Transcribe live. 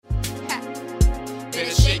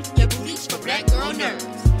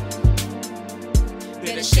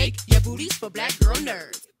shake your booties for Black Girl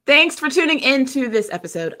Nerds. Thanks for tuning in to this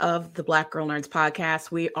episode of the Black Girl Nerds podcast.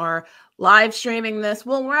 We are live streaming this.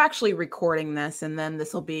 Well, we're actually recording this, and then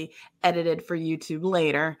this will be edited for YouTube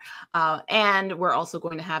later. And we're also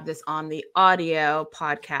going to have this on the audio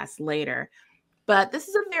podcast later. But this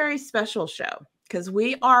is a very special show because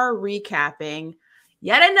we are recapping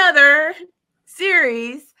yet another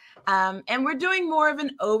series. And we're doing more of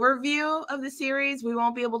an overview of the series. We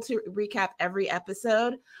won't be able to recap every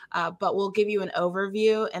episode, but we'll give you an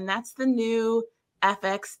overview. And that's the new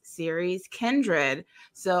FX series, Kindred.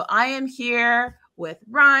 So I am here with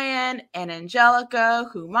Ryan and Angelica,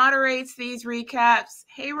 who moderates these recaps.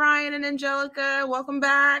 Hey, Ryan and Angelica, welcome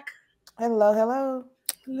back. Hello, hello.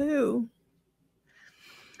 Hello.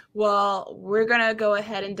 Well, we're going to go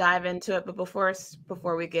ahead and dive into it. But before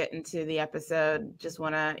we get into the episode, just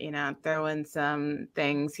want to, throw in some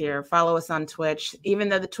things here. Follow us on Twitch. Even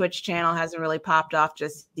though the Twitch channel hasn't really popped off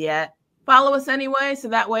just yet, follow us anyway. So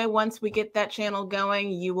that way, once we get that channel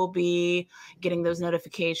going, you will be getting those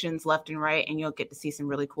notifications left and right, and you'll get to see some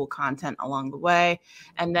really cool content along the way.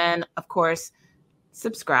 And then, of course,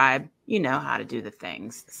 subscribe. You know how to do the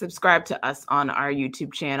things. Subscribe to us on our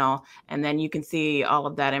YouTube channel, and then you can see all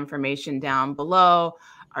of that information down below,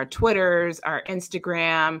 our Twitters, our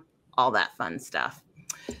Instagram, all that fun stuff.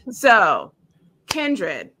 So,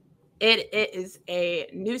 Kindred, it is a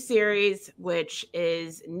new series, which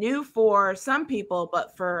is new for some people,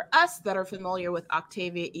 but for us that are familiar with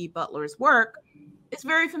Octavia E. Butler's work, it's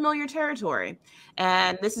very familiar territory.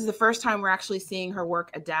 And this is the first time we're actually seeing her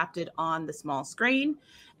work adapted on the small screen,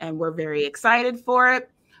 and we're very excited for it.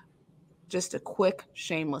 Just a quick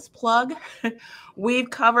shameless plug. We've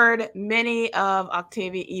covered many of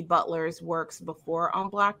Octavia E. Butler's works before on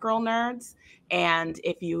Black Girl Nerds. And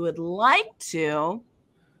if you would like to,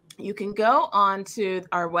 you can go onto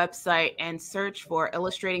our website and search for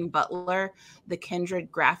Illustrating Butler, the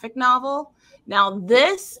Kindred graphic novel. Now,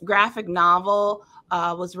 this graphic novel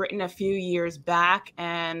was written a few years back,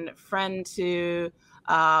 and friend to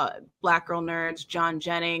Black Girl Nerds, John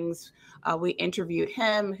Jennings, we interviewed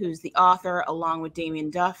him, who's the author, along with Damien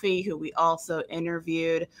Duffy, who we also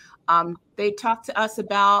interviewed. They talked to us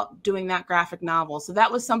about doing that graphic novel. So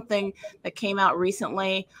that was something that came out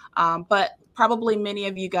recently, but probably many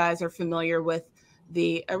of you guys are familiar with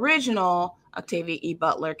the original Octavia E.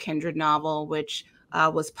 Butler Kindred novel, which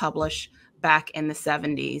was published back in the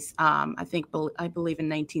 70s, I believe in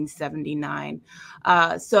 1979.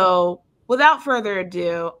 So without further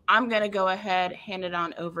ado, I'm going to go ahead, hand it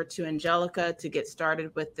on over to Angelica to get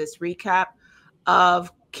started with this recap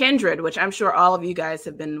of Kindred, which I'm sure all of you guys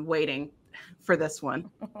have been waiting for this one.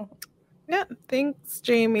 Yeah, thanks,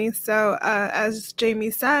 Jamie. So as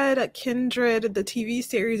Jamie said, Kindred, the TV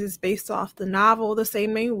series, is based off the novel The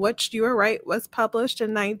Same Name, which, you were right, was published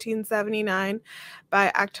in 1979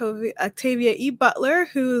 by Octavia E. Butler,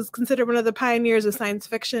 who's considered one of the pioneers of science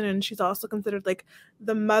fiction, and she's also considered like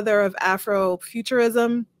the mother of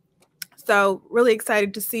Afrofuturism. So really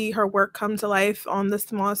excited to see her work come to life on the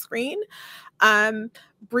small screen.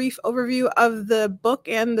 Brief overview of the book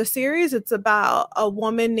and the series. It's about a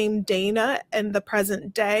woman named Dana in the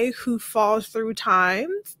present day who falls through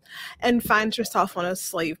times and finds herself on a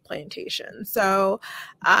slave plantation. So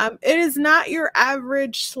it is not your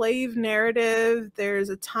average slave narrative. There's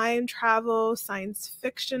a time travel, science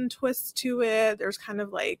fiction twist to it. There's kind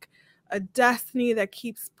of like a destiny that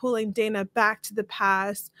keeps pulling Dana back to the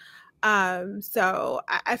past. So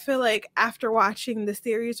I feel like after watching the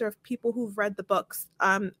series, or if people who've read the books,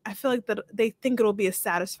 I feel like that they think it'll be a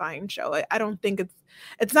satisfying show. I don't think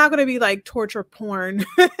it's not going to be like torture porn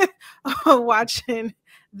watching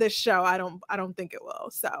this show. I don't think it will.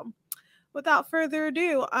 So without further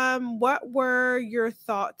ado, what were your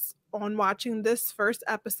thoughts on watching this first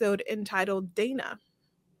episode entitled Dana?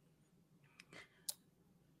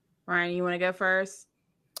 Ryan, you want to go first?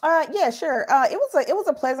 Yeah, sure. It was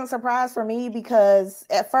a pleasant surprise for me because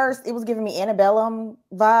at first it was giving me Antebellum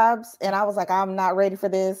vibes, and I was like, I'm not ready for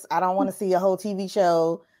this. I don't want to see a whole TV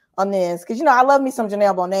show on this because I love me some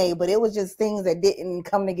Janelle Monáe, but it was just things that didn't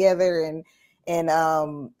come together and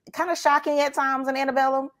kind of shocking at times in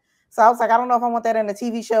Antebellum. So I was like, I don't know if I want that in a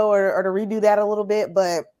TV show or to redo that a little bit,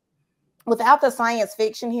 but without the science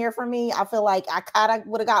fiction here for me, I feel like I kind of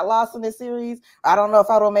would have got lost in this series. I don't know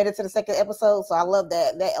if I would have made it to the second episode. So I love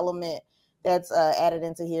that element that's added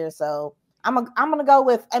into here. So I'm gonna go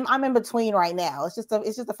with I'm in between right now. It's just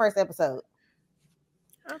the first episode.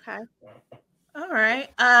 Okay. All right.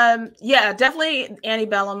 Yeah, definitely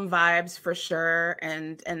antebellum vibes for sure.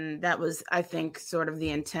 And that was, I think, sort of the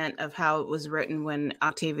intent of how it was written when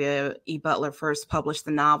Octavia E. Butler first published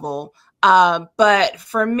the novel. But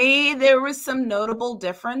for me, there was some notable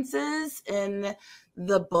differences in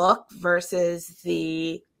the book versus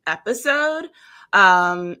the episode.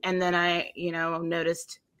 And then I,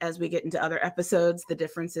 noticed as we get into other episodes, the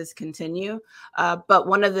differences continue. But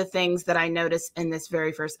one of the things that I noticed in this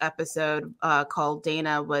very first episode called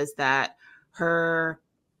Dana was that her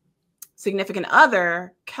significant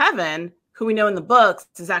other, Kevin, who we know in the books,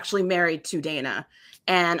 is actually married to Dana.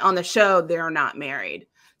 And on the show, they're not married.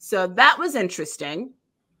 So that was interesting.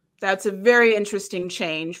 That's a very interesting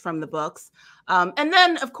change from the books. And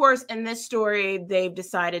then, of course, in this story, they've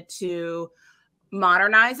decided to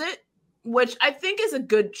modernize it, which I think is a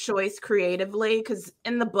good choice creatively, because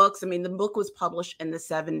in the books, I mean, the book was published in the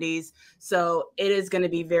 70s, so it is going to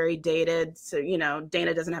be very dated. So,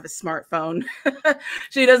 Dana doesn't have a smartphone.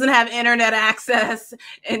 She doesn't have internet access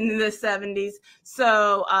in the 70s.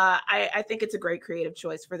 So I think it's a great creative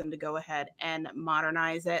choice for them to go ahead and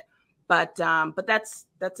modernize it. But that's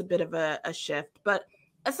a bit of a shift. But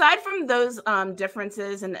aside from those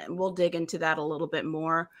differences, and we'll dig into that a little bit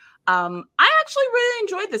more, I actually really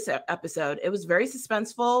enjoyed this episode. It was very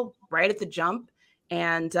suspenseful right at the jump,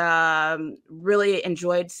 and really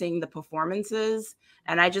enjoyed seeing the performances.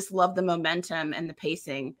 And I just love the momentum and the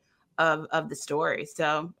pacing of the story.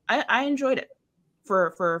 So I enjoyed it for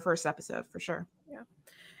a first episode for sure. Yeah.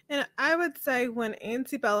 And I would say when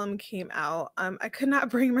Antebellum came out, I could not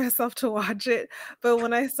bring myself to watch it. But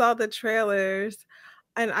when I saw the trailers,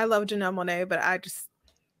 and I love Janelle Monáe, but I just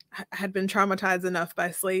had been traumatized enough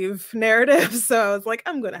by slave narrative. So I was like,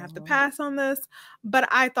 I'm going to have to pass on this. But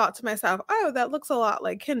I thought to myself, oh, that looks a lot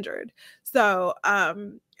like Kindred. So,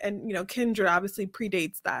 and, Kindred obviously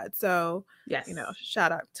predates that. So, yes,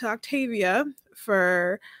 shout out to Octavia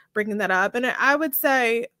for bringing that up. And I would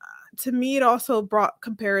say, to me, it also brought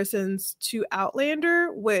comparisons to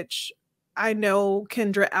Outlander, which I know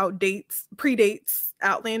Kindred predates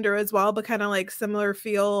Outlander as well, but kind of like similar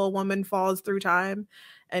feel. A woman falls through time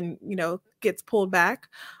and, gets pulled back.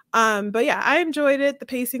 But yeah, I enjoyed it. The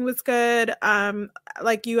pacing was good.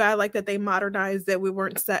 Like you, I like that they modernized it. We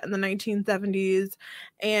weren't set in the 1970s.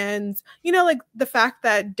 And, like the fact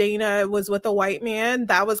that Dana was with a white man,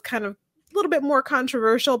 that was kind of a little bit more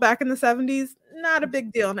controversial back in the 70s. Not a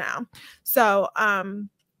big deal now. So,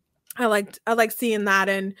 I like seeing that.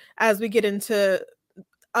 And as we get into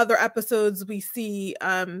other episodes, we see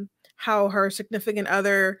how her significant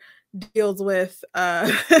other deals with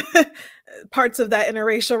parts of that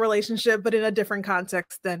interracial relationship, but in a different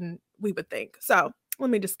context than we would think. So let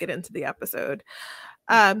me just get into the episode.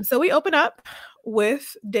 So we open up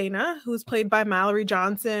with Dana, who's played by Mallory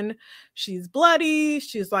Johnson. She's bloody.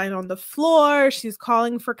 She's lying on the floor. She's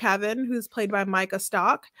calling for Kevin, who's played by Micah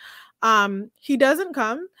Stock. He doesn't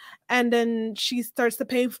come. And then she starts to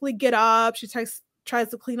painfully get up. She tries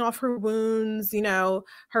to clean off her wounds.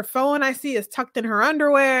 Her phone, I see, is tucked in her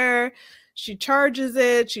underwear. She charges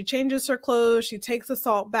it. She changes her clothes. She takes a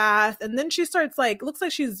salt bath. And then she starts looks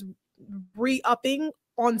like she's re-upping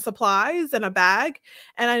on supplies in a bag.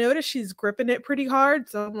 And I noticed she's gripping it pretty hard.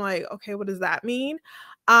 So I'm like, okay, what does that mean?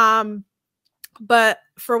 But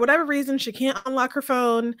for whatever reason, she can't unlock her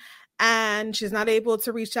phone. And she's not able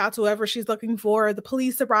to reach out to whoever she's looking for. The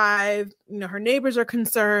police arrive. Her neighbors are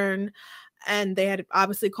concerned. And they had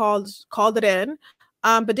obviously called it in.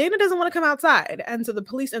 But Dana doesn't want to come outside. And so the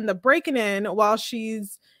police end up breaking in while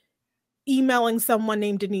she's emailing someone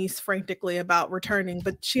named Denise frantically about returning,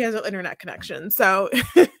 but she has no internet connection. So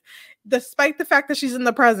despite the fact that she's in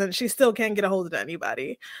the present, she still can't get a hold of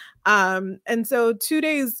anybody. And so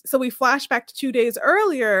we flash back to 2 days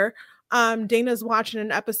earlier. Dana's watching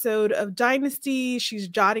an episode of Dynasty. She's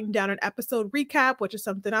jotting down an episode recap, which is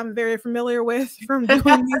something I'm very familiar with from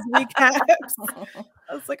doing these recaps.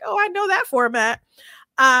 I was like, oh, I know that format.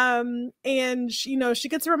 And she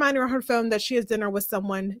gets a reminder on her phone that she has dinner with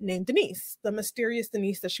someone named Denise, the mysterious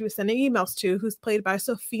Denise that she was sending emails to, who's played by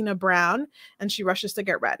Sophina Brown, and she rushes to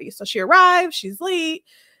get ready. So she arrives, she's late.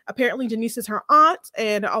 Apparently Denise is her aunt,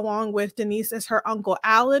 and along with Denise is her uncle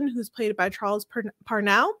Alan, who's played by Charles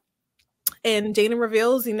Parnell. And Dana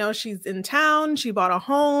reveals, she's in town, she bought a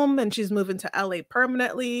home, and she's moving to LA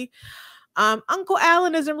permanently. Uncle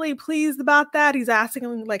Alan isn't really pleased about that. He's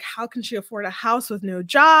asking how can she afford a house with no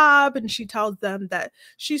job? And she tells them that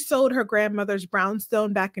she sold her grandmother's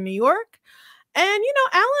brownstone back in New York. And,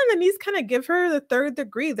 Alan and Denise kind of give her the third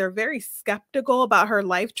degree. They're very skeptical about her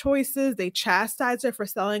life choices. They chastise her for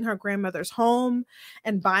selling her grandmother's home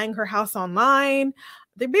and buying her house online.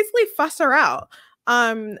 They basically fuss her out.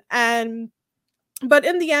 But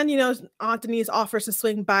in the end, Aunt Denise offers to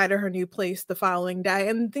swing by to her new place the following day.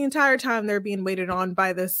 And the entire time they're being waited on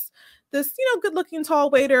by this good looking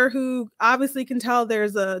tall waiter who obviously can tell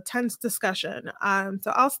there's a tense discussion.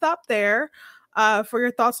 So I'll stop there for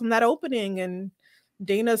your thoughts on that opening and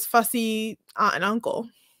Dana's fussy aunt and uncle.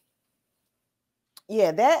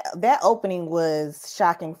 Yeah, that opening was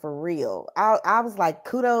shocking for real. I was like,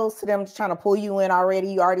 kudos to them trying to pull you in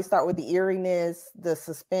already. You already start with the eeriness, the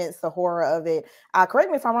suspense, the horror of it. Correct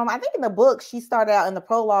me if I'm wrong. I think in the book she started out in the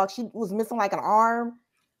prologue, she was missing like an arm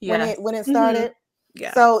when it started. Mm-hmm.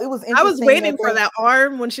 Yeah. So it was interesting. I was waiting for that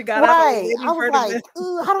arm when she got up. I was like,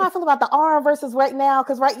 how do I feel about the arm versus right now?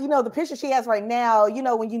 Because the picture she has right now,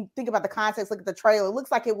 when you think about the context, look at the trailer, it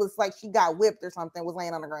looks like it was like she got whipped or something, was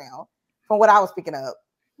laying on the ground. From what I was picking up,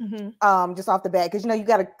 just off the bat, because you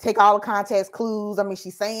got to take all the context clues. I mean,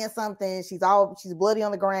 she's saying something. She's bloody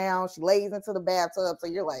on the ground. She lays into the bathtub, so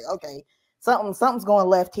you're like, okay, something's going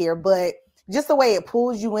left here. But just the way it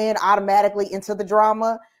pulls you in automatically into the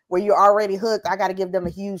drama, where you're already hooked. I got to give them a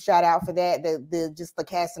huge shout out for that. The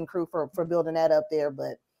cast and crew for building that up there.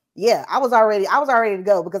 But yeah, I was already to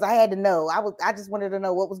go because I had to know. I just wanted to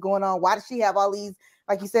know what was going on. Why does she have all these?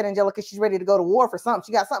 Like you said, Angelica, she's ready to go to war for something.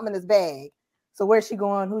 She got something in this bag. So where's she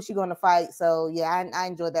going? Who's she going to fight? So yeah, I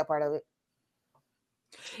enjoyed that part of it.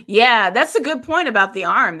 Yeah, that's a good point about the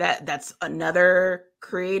arm. That's another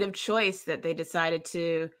creative choice that they decided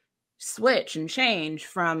to switch and change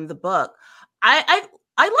from the book. I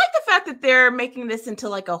like the fact that they're making this into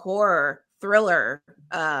like a horror thriller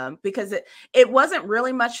because it wasn't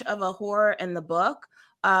really much of a horror in the book.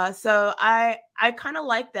 So I kind of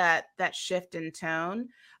like that shift in tone.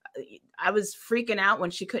 I was freaking out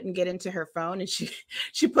when she couldn't get into her phone and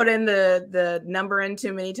she put in the number in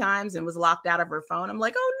too many times and was locked out of her phone. I'm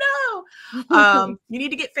like, oh no, you need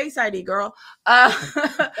to get Face ID, girl.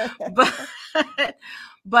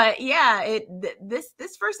 But yeah,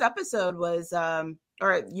 this first episode was that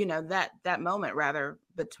moment rather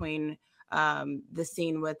between the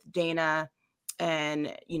scene with Dana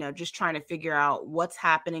and just trying to figure out what's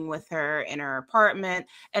happening with her in her apartment,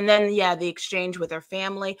 and then the exchange with her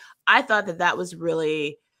family. I thought that was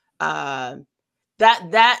really that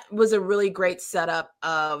was a really great setup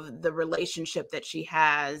of the relationship that she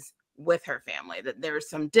has with her family, that there's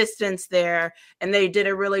some distance there, and they did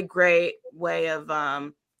a really great way of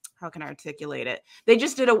how can I articulate it? They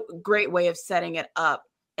just did a great way of setting it up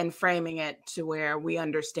and framing it to where we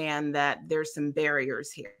understand that there's some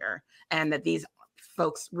barriers here and that these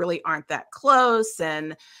folks really aren't that close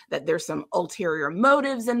and that there's some ulterior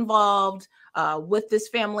motives involved with this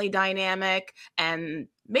family dynamic. And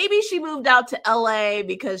maybe she moved out to LA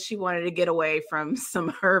because she wanted to get away from some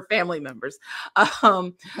of her family members.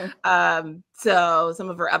 So some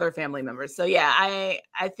of her other family members. So yeah, I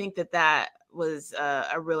think that was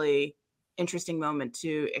a really interesting moment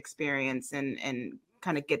to experience and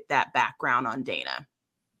kind of get that background on Dana.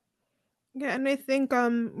 Yeah, and I think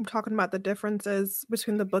talking about the differences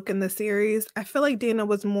between the book and the series, I feel like Dana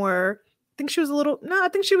was more, I think she was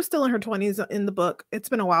still in her 20s in the book. It's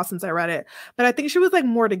been a while since I read it, but I think she was like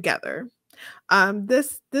more together.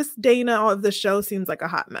 This Dana of the show seems like a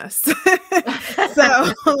hot mess. So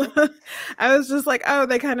I was just like, oh,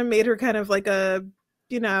 they kind of made her kind of like an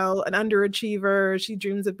underachiever. She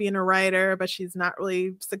dreams of being a writer, but she's not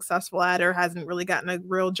really successful at it or hasn't really gotten a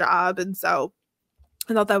real job. And so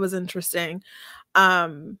I thought that was interesting.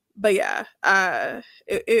 But yeah, I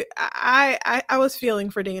was feeling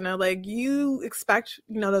for Dana. Like, you expect,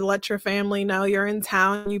 to let your family know you're in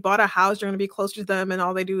town, you bought a house, you're going to be close to them, and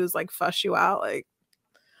all they do is like fuss you out. Like,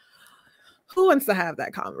 who wants to have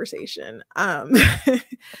that conversation? Right.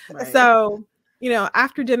 So,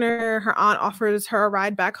 after dinner, her aunt offers her a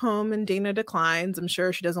ride back home and Dana declines. I'm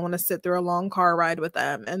sure she doesn't want to sit through a long car ride with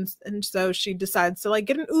them. And so she decides to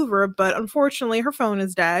get an Uber, but unfortunately her phone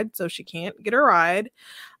is dead, so she can't get a ride.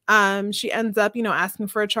 She ends up, asking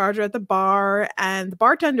for a charger at the bar, and the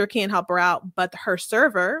bartender can't help her out, but her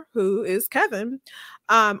server, who is Kevin,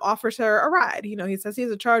 offers her a ride. He says he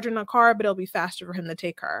has a charger in a car, but it'll be faster for him to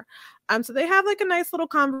take her. So they have a nice little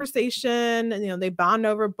conversation, and they bond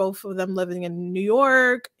over both of them living in New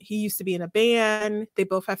York. He used to be in a band. They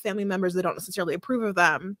both have family members that don't necessarily approve of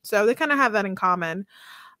them, so they kind of have that in common.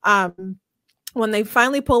 When they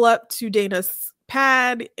finally pull up to Dana's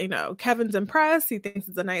pad, Kevin's impressed. He thinks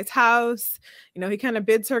it's a nice house. He kind of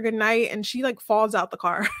bids her goodnight, and she falls out the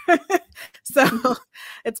car. So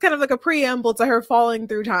it's kind of like a preamble to her falling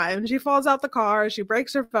through time. She falls out the car. She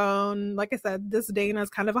breaks her phone. Like I said, this Dana is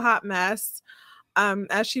kind of a hot mess.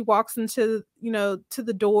 As she walks into, to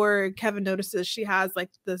the door, Kevin notices she has like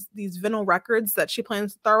these vinyl records that she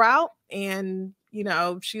plans to throw out. And,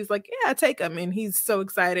 she's like, yeah, take them. And he's so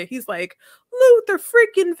excited. He's like, Luther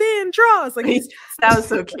freaking Vandross. Like, that was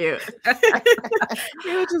so cute.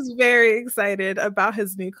 He was just very excited about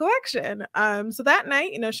his new collection. So that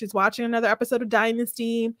night, she's watching another episode of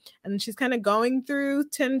Dynasty, and she's kind of going through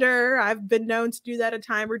Tinder. I've been known to do that a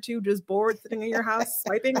time or two, just bored sitting in your house,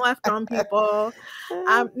 swiping left on people.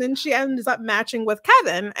 Then she ends up matching with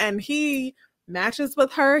Kevin, and he matches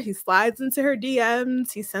with her. He slides into her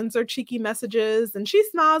DMs. He sends her cheeky messages, and she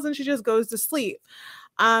smiles and she just goes to sleep.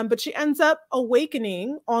 But she ends up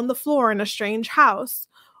awakening on the floor in a strange house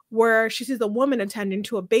where she sees a woman attending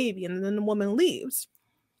to a baby, and then the woman leaves.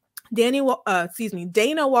 Dana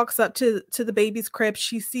walks up to the baby's crib.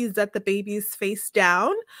 She sees that the baby's face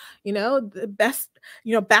down, the best,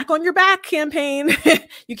 back on your back campaign.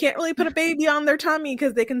 You can't really put a baby on their tummy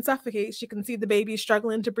because they can suffocate. She can see the baby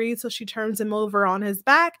struggling to breathe. So she turns him over on his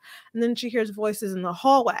back, and then she hears voices in the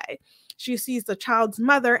hallway. She sees the child's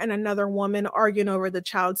mother and another woman arguing over the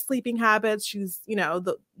child's sleeping habits. She's,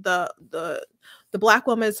 the black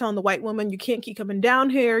woman is telling the white woman, you can't keep coming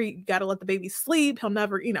down here. You got to let the baby sleep. He'll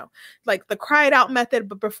never, like the cried out method,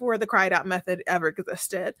 but before the cried out method ever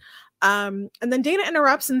existed. And then Dana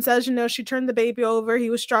interrupts and says, she turned the baby over.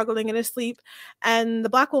 He was struggling in his sleep. And the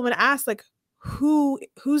black woman asks, like,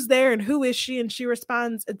 who's there and who is she? And she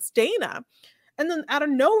responds, it's Dana. And then out of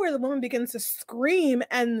nowhere, the woman begins to scream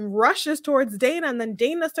and rushes towards Dana. And then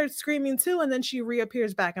Dana starts screaming too. And then she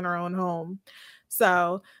reappears back in her own home.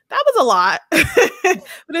 So that was a lot.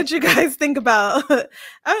 What did you guys think about her,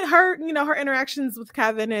 her interactions with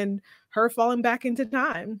Kevin and her falling back into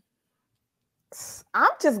time?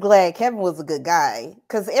 I'm just glad Kevin was a good guy,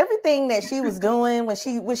 because everything that she was doing when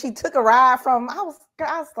she took a ride from, I was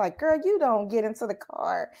like, girl, you don't get into the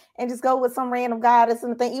car and just go with some random guy that's in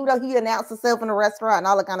the thing, even though he announced himself in the restaurant and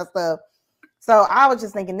all that kind of stuff. So I was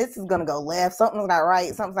just thinking, this is going to go left. Something's not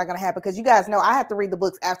right. Something's not going to happen. Because you guys know I have to read the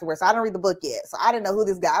books afterwards. So I didn't read the book yet. So I didn't know who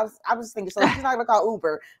this guy was. I was just thinking, so she's not going to call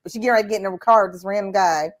Uber, but she get right in the car with this random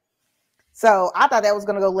guy. So I thought that was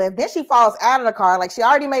going to go left. Then she falls out of the car. Like, she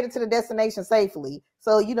already made it to the destination safely.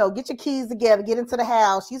 So, get your keys together, get into the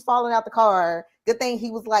house. She's falling out the car. Good thing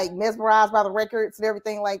he was like mesmerized by the records and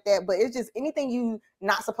everything like that. But it's just anything you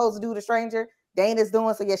not supposed to do with a stranger, Dana's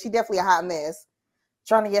doing. So yeah, she definitely a hot mess.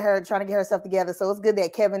 Trying to get herself together. So it's good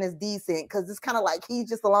that Kevin is decent, because it's kind of like he's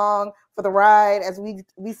just along for the ride as we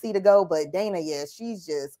see to go. But Dana, yeah, she's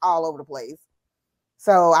just all over the place.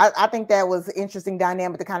 So I think that was an interesting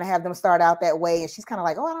dynamic to kind of have them start out that way. And she's kind of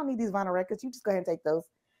like, oh, I don't need these vinyl records. You just go ahead and take those.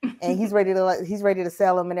 And he's ready to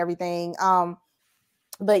sell them and everything.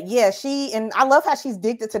 But yeah, and I love how she's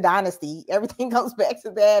addicted to Dynasty. Everything comes back to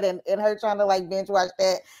that, and her trying to like binge watch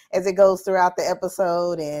that as it goes throughout the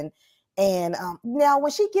episode. And now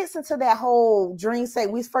when she gets into that whole dream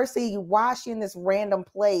state, we first see why she in this random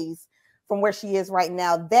place from where she is right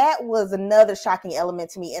now. That was another shocking element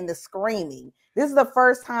to me. And the screaming. This is the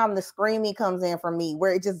first time the screaming comes in for me,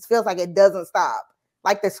 where it just feels like it doesn't stop.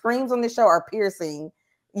 Like the screams on this show are piercing,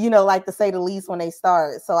 like to say the least when they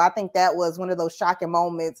start. So I think that was one of those shocking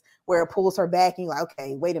moments where it pulls her back and you're like,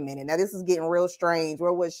 okay, wait a minute. Now this is getting real strange.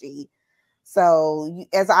 Where was she? So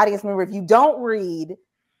as an audience member, if you don't read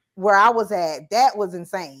where I was at, that was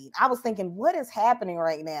insane. I was thinking, what is happening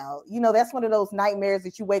right now? That's one of those nightmares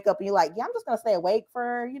that you wake up and you're like, yeah, I'm just going to stay awake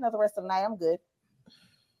for, the rest of the night. I'm good.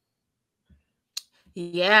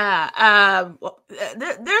 Yeah.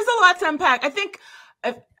 There's a lot to unpack. I think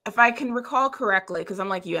if I can recall correctly, because I'm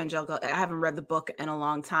like you, Angelica, I haven't read the book in a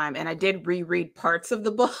long time, and I did reread parts of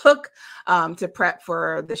the book to prep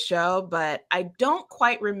for the show, but I don't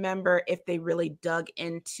quite remember if they really dug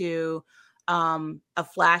into a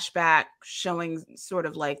flashback showing sort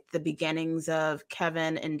of like the beginnings of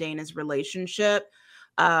Kevin and Dana's relationship.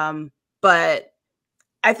 But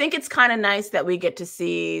I think it's kind of nice that we get to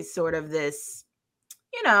see sort of this,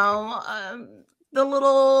 the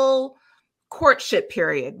little courtship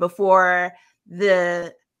period before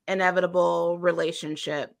the inevitable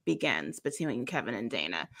relationship begins between Kevin and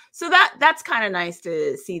Dana. So that's kind of nice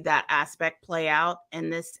to see that aspect play out in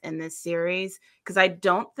this series, because I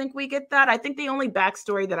don't think we get that. I think the only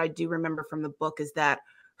backstory that I do remember from the book is that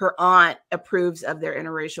her aunt approves of their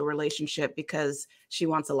interracial relationship because she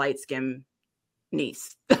wants a light-skinned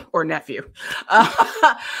niece or nephew.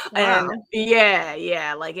 Wow. And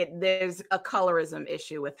yeah, like there's a colorism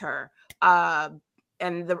issue with her.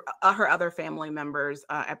 the her other family members,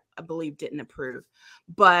 I believe, didn't approve.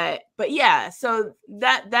 But yeah, so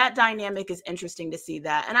that dynamic is interesting to see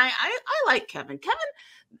that, and I like Kevin.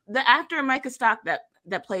 The actor Micah Stock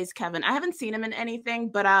that plays Kevin. I haven't seen him in anything,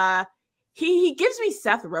 but he gives me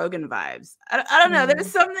Seth Rogen vibes. I don't know.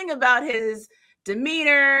 There's something about his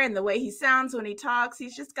demeanor and the way he sounds when he talks.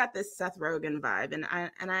 He's just got this Seth Rogen vibe, and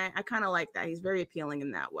I kind of like that. He's very appealing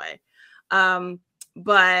in that way.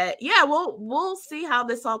 But yeah, we'll see how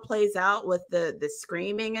this all plays out with the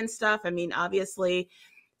screaming and stuff. I mean, obviously,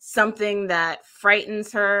 something that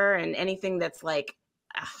frightens her and anything that's like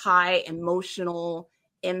a high emotional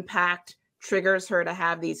impact triggers her to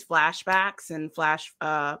have these flashbacks and flash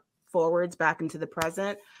forwards back into the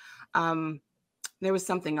present. There was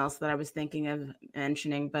something else that I was thinking of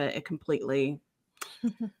mentioning, but it completely,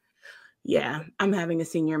 yeah, I'm having a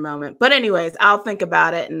senior moment. But anyways, I'll think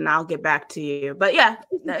about it and I'll get back to you. But yeah,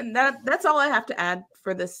 that's all I have to add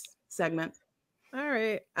for this segment. All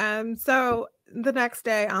right. So the next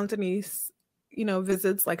day, Aunt Denise,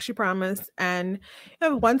 visits like she promised. And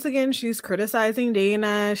once again, she's criticizing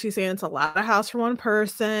Dana. She's saying it's a lot of house for one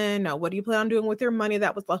person. What do you plan on doing with your money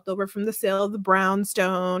that was left over from the sale of the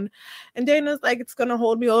brownstone? And Dana's like, it's going to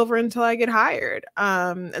hold me over until I get hired.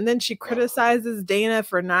 And then she criticizes Dana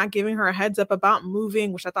for not giving her a heads up about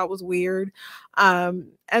moving, which I thought was weird. And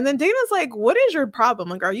then Dana's like, what is your problem?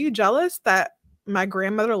 Like, are you jealous that my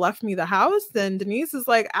grandmother left me the house? Then Denise is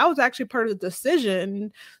like, I was actually part of the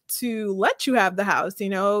decision to let you have the house.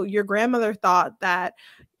 Your grandmother thought that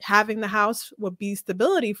having the house would be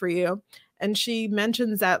stability for you. And she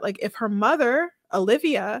mentions that like if her mother,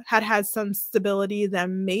 Olivia, had some stability,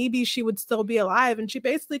 then maybe she would still be alive. And she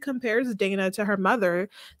basically compares Dana to her mother,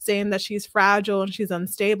 saying that she's fragile and she's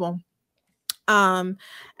unstable. And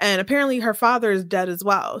apparently her father is dead as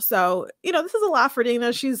well. So, this is a lot for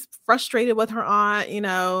Dana. She's frustrated with her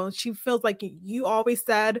aunt. She feels like you always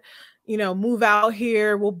said, move out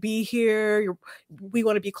here, we'll be here. We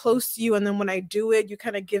want to be close to you. And then when I do it, you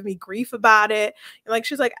kind of give me grief about it. And like,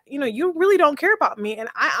 she's like, you really don't care about me. And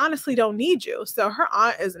I honestly don't need you. So her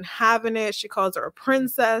aunt isn't having it. She calls her a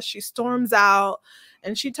princess. She storms out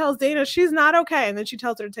and she tells Dana she's not okay. And then she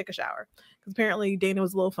tells her to take a shower because apparently Dana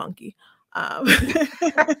was a little funky.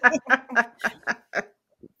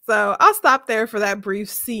 So I'll stop there for that brief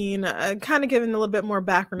scene, kind of giving a little bit more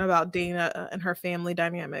background about Dana and her family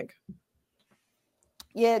dynamic.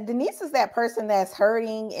 Yeah, Denise is that person that's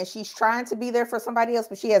hurting and she's trying to be there for somebody else,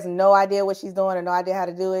 but she has no idea what she's doing or no idea how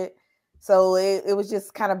to do it. So it was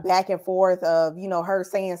just kind of back and forth of, her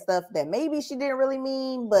saying stuff that maybe she didn't really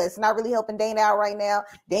mean, but it's not really helping Dana out right now.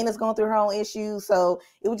 Dana's going through her own issues. So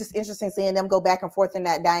it was just interesting seeing them go back and forth in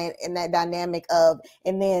that dynamic of,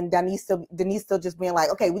 and then Denise still just being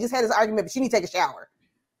like, okay, we just had this argument, but you need to take a shower.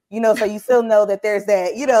 So you still know that there's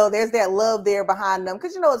that, there's that love there behind them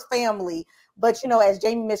because, it's family. But, as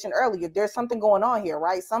Jamie mentioned earlier, there's something going on here,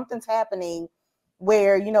 right? Something's happening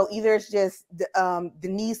where, either it's just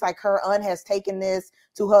Denise, like her aunt has taken this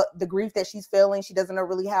to the grief that she's feeling. She doesn't know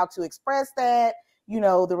really how to express that.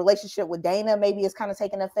 The relationship with Dana maybe is kind of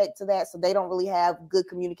taking effect to that. So they don't really have good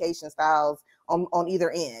communication styles on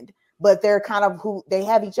either end. But they're kind of they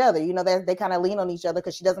have each other. They kind of lean on each other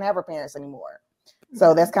because she doesn't have her parents anymore.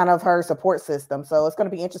 So that's kind of her support system. So it's going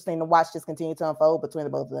to be interesting to watch this continue to unfold between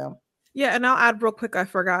the both of them. Yeah, and I'll add real quick, I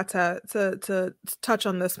forgot to touch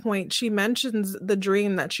on this point. She mentions the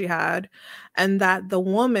dream that she had and that the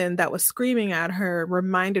woman that was screaming at her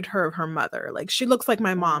reminded her of her mother. Like, she looks like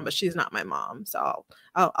my mom, but she's not my mom. So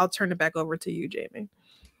I'll turn it back over to you, Jamie.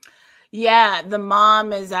 Yeah, the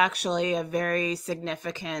mom is actually a very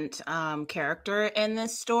significant character in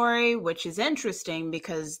this story, which is interesting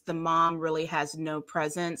because the mom really has no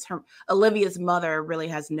presence. Olivia's mother really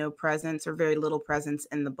has no presence or very little presence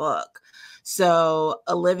in the book. So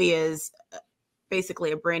Olivia is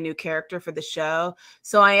basically a brand new character for the show.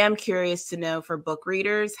 So I am curious to know for book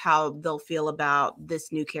readers how they'll feel about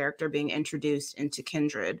this new character being introduced into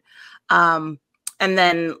Kindred. And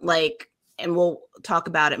then and we'll talk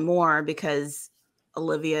about it more because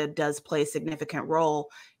Olivia does play a significant role.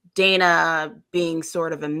 Dana being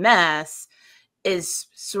sort of a mess is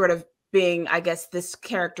sort of being, I guess, this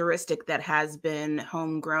characteristic that has been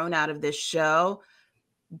homegrown out of this show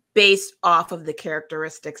based off of the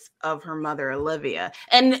characteristics of her mother, Olivia.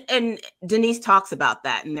 And Denise talks about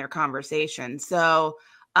that in their conversation. So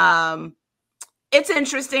it's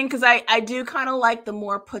interesting because I do kind of like the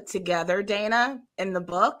more put together Dana in the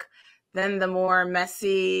book than the more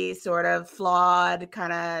messy, sort of flawed,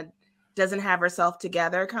 kind of doesn't have herself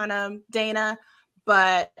together kind of Dana.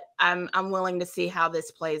 But I'm willing to see how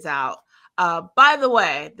this plays out. By the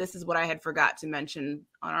way, this is what I had forgot to mention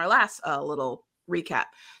on our last little recap.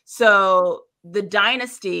 So the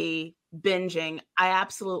Dynasty binging, I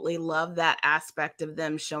absolutely love that aspect of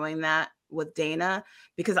them showing that with Dana,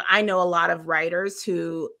 because I know a lot of writers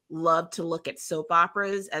who love to look at soap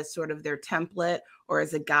operas as sort of their template or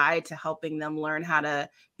as a guide to helping them learn how to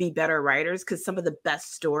be better writers, because some of the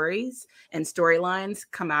best stories and storylines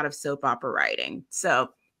come out of soap opera writing.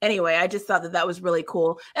 So anyway, I just thought that that was really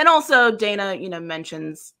cool. And also Dana,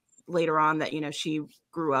 mentions later on that, she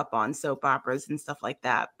grew up on soap operas and stuff like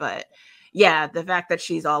that. But yeah, the fact that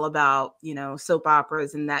she's all about, soap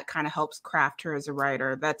operas and that kind of helps craft her as a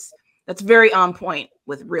writer. That's very on point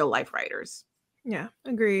with real life writers. Yeah,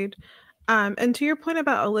 agreed. And to your point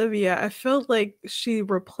about Olivia, I feel like she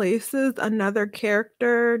replaces another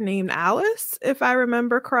character named Alice, if I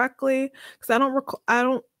remember correctly, because I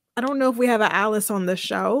don't know if we have an Alice on the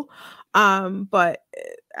show. But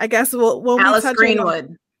I guess we'll Alice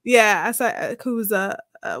Greenwood. Who's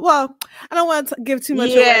well, I don't want to give too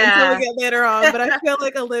much away until we get later on, but I feel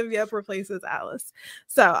like Olivia replaces Alice.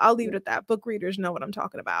 So I'll leave it at that. Book readers know what I'm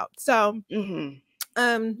talking about. So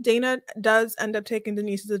Dana does end up taking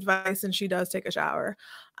Denise's advice and she does take a shower.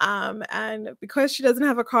 And because she doesn't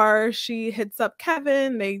have a car, she hits up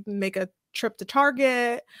Kevin. They make a trip to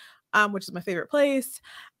Target, which is my favorite place.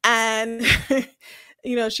 And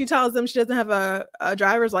she tells them she doesn't have a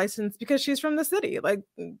driver's license because she's from the city. Like,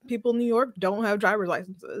 people in New York don't have driver's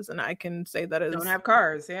licenses, and I can say that is don't have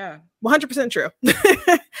cars. Yeah, 100% true.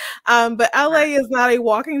 But LA is not a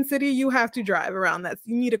walking city. You have to drive around.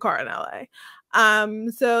 You need a car in LA.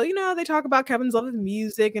 So they talk about Kevin's love of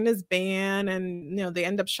music and his band, and they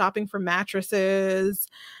end up shopping for mattresses.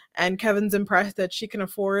 And Kevin's impressed that she can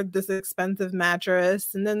afford this expensive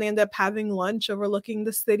mattress. And then they end up having lunch overlooking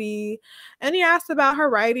the city. And he asks about her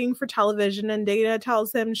writing for television. And Dana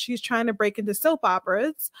tells him she's trying to break into soap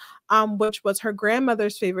operas, which was her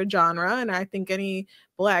grandmother's favorite genre. And I think any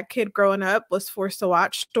Black kid growing up was forced to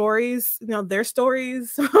watch stories, their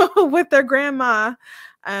stories with their grandma.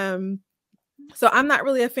 So I'm not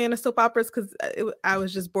really a fan of soap operas because I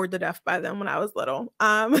was just bored to death by them when I was little.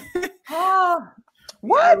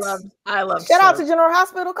 What? I love Shout out to General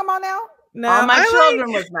Hospital. Come on now. No, All My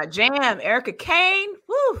Children was my jam. Erica Kane.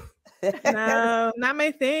 Woo. No, not my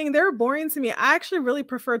thing. They're boring to me. I actually really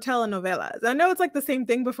prefer telenovelas. I know it's like the same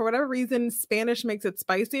thing, but for whatever reason, Spanish makes it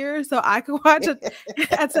spicier. So I could watch a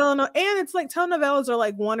telenovela. And it's like telenovelas are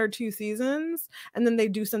like 1 or 2 seasons, and then they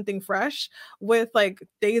do something fresh. With like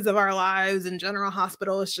Days of Our Lives and General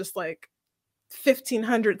Hospital, it's just like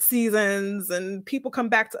 1,500 seasons and people come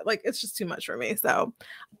back to, like, it's just too much for me. So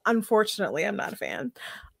unfortunately, I'm not a fan.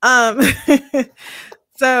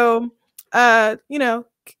 So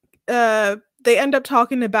they end up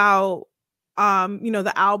talking about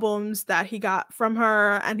the albums that he got from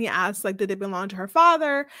her, and he asks, like, did they belong to her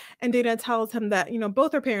father? And Dana tells him that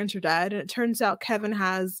both her parents are dead, and it turns out Kevin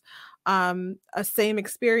has a same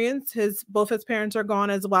experience. Both his parents are gone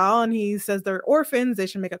as well, and he says they're orphans, they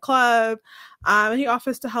should make a club, and he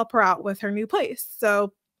offers to help her out with her new place.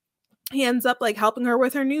 So he ends up like helping her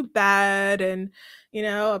with her new bed, and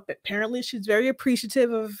apparently she's very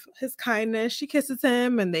appreciative of his kindness. She kisses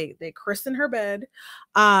him and they christen her bed,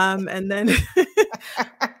 and then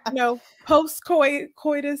post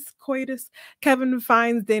coitus, Kevin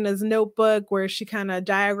finds Dana's notebook where she kind of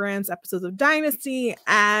diagrams episodes of Dynasty,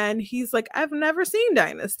 and he's like, I've never seen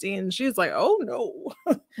Dynasty, and she's like, oh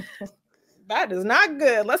no. That is not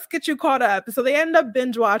good. Let's get you caught up. So they end up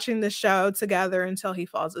binge watching the show together until he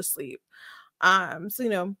falls asleep.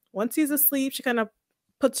 So once he's asleep, she kind of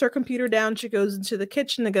puts her computer down. She goes into the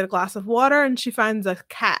kitchen to get a glass of water, and she finds a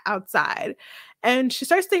cat outside. And she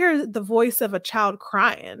starts to hear the voice of a child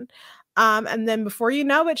crying. And then before you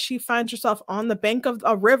know it, she finds herself on the bank of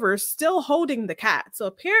a river, still holding the cat. So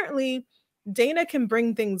apparently Dana can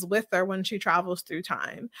bring things with her when she travels through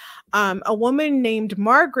time. A woman named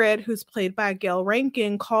Margaret, who's played by Gail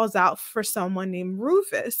Rankin, calls out for someone named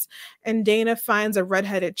Rufus, and Dana finds a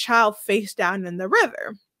redheaded child face down in the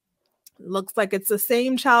river. Looks like it's the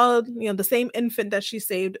same child, the same infant that she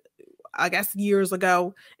saved, I guess, years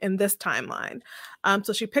ago in this timeline.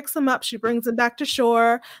 So she picks him up, she brings him back to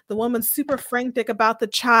shore. The woman's super frantic about the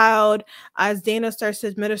child as Dana starts to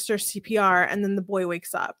administer CPR, and then the boy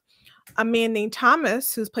wakes up. A man named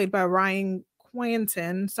Thomas, who's played by Ryan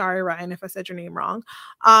Quanten, sorry Ryan if I said your name wrong,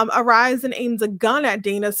 arrives and aims a gun at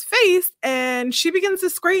Dana's face, and she begins to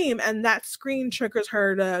scream, and that scream triggers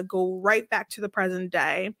her to go right back to the present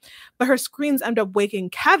day. But her screams end up waking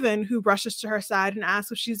Kevin, who rushes to her side and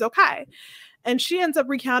asks if she's okay. And she ends up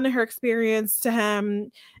recounting her experience to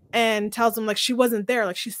him and tells him like she wasn't there,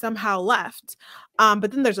 like she somehow left.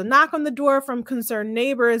 But then there's a knock on the door from concerned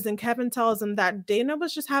neighbors, and Kevin tells him that Dana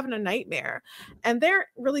was just having a nightmare. And they're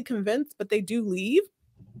really convinced, but they do leave.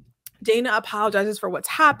 Dana apologizes for what's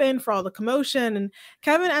happened, for all the commotion, and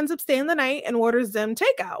Kevin ends up staying the night and orders them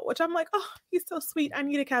takeout, which I'm like, oh, he's so sweet. I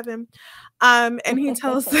need a Kevin. And he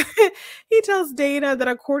tells he tells Dana that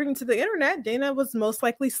according to the internet, Dana was most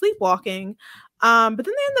likely sleepwalking. But then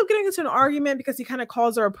they end up getting into an argument because he kind of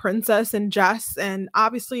calls her a princess in jest, and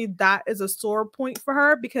obviously that is a sore point for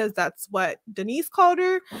her because that's what Denise called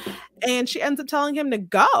her, and she ends up telling him to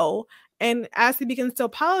go. And as he begins to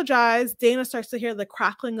apologize, Dana starts to hear the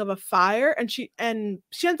crackling of a fire, and she ends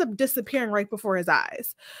up disappearing right before his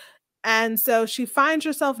eyes. And so she finds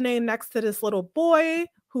herself named next to this little boy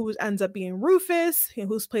who ends up being Rufus,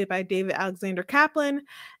 who's played by David Alexander Kaplan,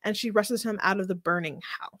 and she rushes him out of the burning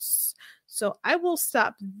house. So I will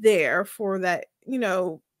stop there for that,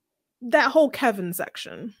 that whole Kevin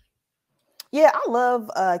section. Yeah, I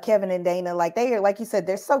love Kevin and Dana. Like like you said,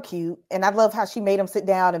 they're so cute. And I love how she made them sit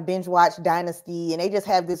down and binge watch Dynasty. And they just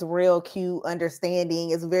have this real cute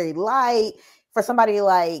understanding. It's very light. For somebody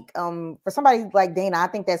like Dana, I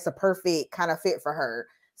think that's a perfect kind of fit for her.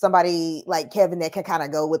 Somebody like Kevin that can kind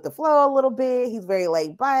of go with the flow a little bit. He's very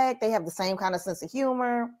laid back. They have the same kind of sense of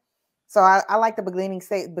humor. So I like the beginning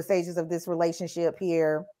stages of this relationship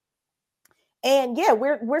here. And yeah,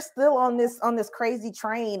 we're still on this crazy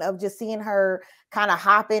train of just seeing her kind of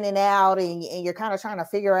hop in and out, and you're kind of trying to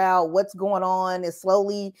figure out what's going on. Is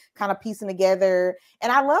slowly kind of piecing together.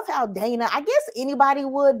 And I love how Dana, I guess anybody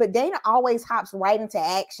would, but Dana always hops right into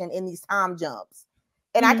action in these time jumps.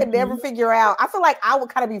 And I could never figure out. I feel like I would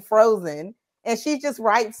kind of be frozen. And she just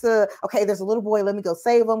writes okay, there's a little boy, let me go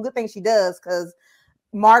save him. Good thing she does, because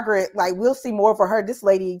Margaret, like, we'll see more for her. This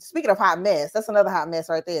lady, speaking of hot mess, that's another hot mess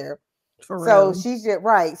right there. So she's just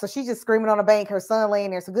right. So she's just screaming on the bank, her son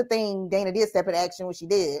laying there. It's a good thing Dana did step in action when she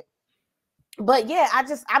did. But yeah, I'm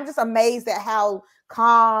just amazed at how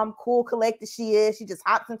calm, cool, collected she is. She just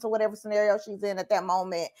hops into whatever scenario she's in at that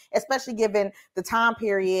moment, especially given the time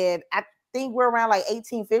period. I think we're around like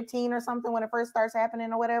 1815 or something when it first starts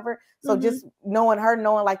happening or whatever. So just knowing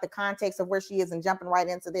like the context of where she is and jumping right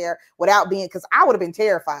into there without being, because I would have been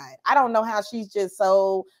terrified. I don't know how she's just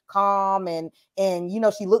so calm and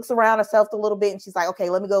she looks around herself a little bit and she's like, okay,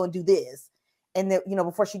 let me go and do this. And then,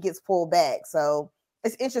 before she gets pulled back. So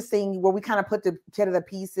it's interesting where we kind of put together the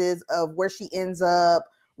pieces of where she ends up,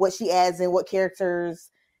 what she adds in, what characters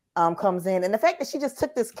comes in. And the fact that she just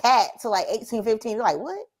took this cat to like 1815, you're like,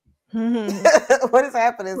 what? What is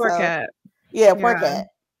happening? Poor cat. Yeah, poor cat.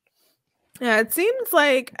 Yeah, it seems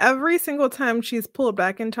like every single time she's pulled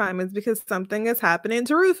back in time is because something is happening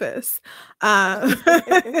to Rufus.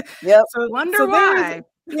 Yep. So wonder why.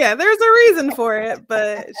 There's a reason for it,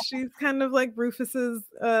 but she's kind of like Rufus's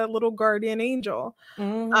little guardian angel.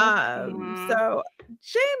 So,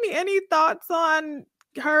 Jamie, any thoughts on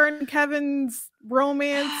her and Kevin's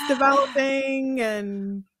romance developing?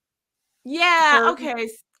 And okay.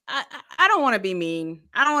 I don't want to be mean.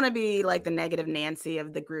 I don't want to be like the negative Nancy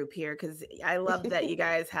of the group here, because I love that you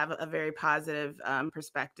guys have a very positive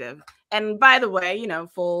perspective. And by the way,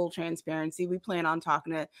 full transparency, we plan on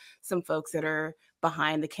talking to some folks that are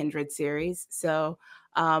behind the Kindred series. So,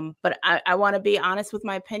 but I want to be honest with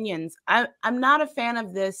my opinions. I'm not a fan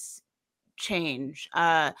of this change.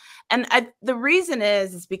 The reason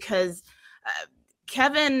is because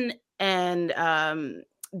Kevin and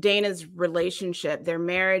Dana's relationship, their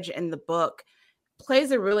marriage in the book,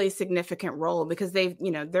 plays a really significant role because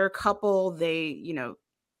they're a couple. They,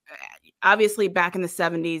 obviously back in the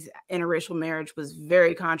 70s, interracial marriage was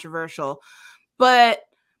very controversial, but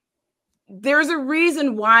there's a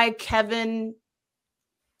reason why Kevin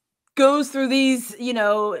goes through these,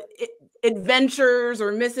 adventures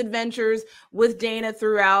or misadventures with Dana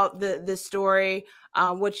throughout the story,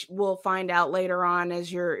 which we'll find out later on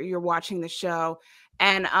as you're watching the show.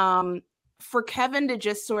 And for Kevin to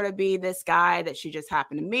just sort of be this guy that she just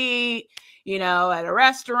happened to meet, at a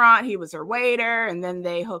restaurant, he was her waiter, and then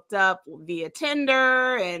they hooked up via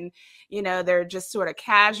Tinder, and, they're just sort of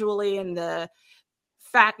casually in the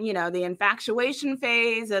the infatuation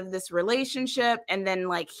phase of this relationship. And then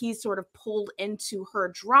like he's sort of pulled into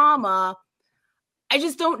her drama. I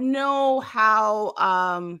just don't know how,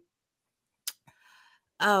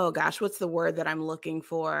 oh gosh, what's the word that I'm looking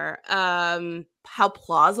for? How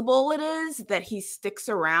plausible it is that he sticks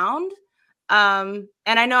around. And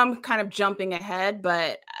I know I'm kind of jumping ahead,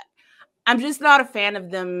 but I'm just not a fan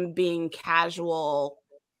of them being casual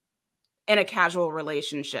in a casual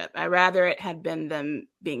relationship. I'd rather it had been them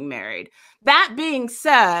being married. That being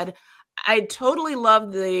said, I totally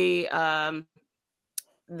love the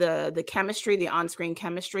chemistry, the on-screen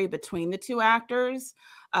chemistry between the two actors,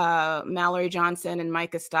 Mallory Johnson and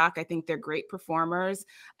Micah Stock. I think they're great performers.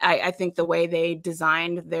 I think the way they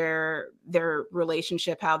designed their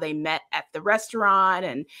relationship, how they met at the restaurant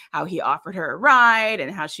and how he offered her a ride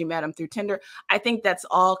and how she met him through Tinder, I think that's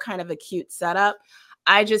all kind of a cute setup.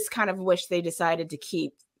 I just kind of wish they decided to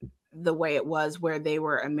keep the way it was, where they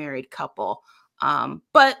were a married couple.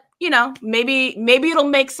 But maybe it'll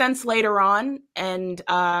make sense later on, and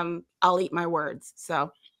I'll eat my words.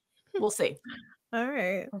 So we'll see. All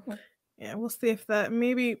right. Yeah, we'll see if that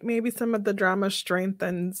maybe some of the drama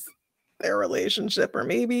strengthens their relationship, or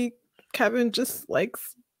maybe Kevin just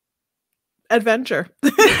likes adventure.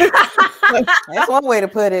 That's one way to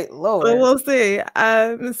put it. Lord. But we'll see.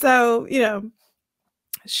 So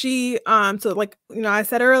she so like I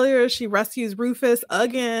said earlier, she rescues Rufus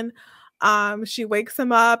again. She wakes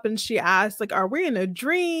him up and she asks, like, are we in a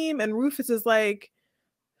dream? And Rufus is like,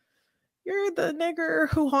 you're the nigger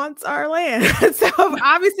who haunts our land. So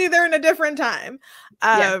obviously they're in a different time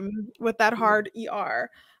with that hard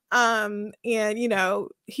ER. And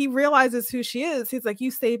he realizes who she is. He's like,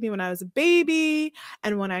 you saved me when I was a baby,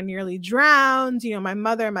 and when I nearly drowned, my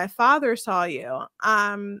mother and my father saw you.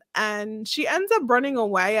 And she ends up running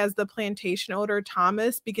away as the plantation owner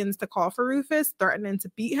Thomas begins to call for Rufus, threatening to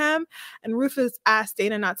beat him. And Rufus asks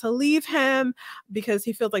Dana not to leave him because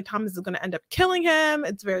he feels like Thomas is going to end up killing him.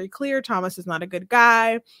 It's very clear Thomas is not a good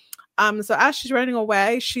guy. So as she's running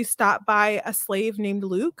away, she's stopped by a slave named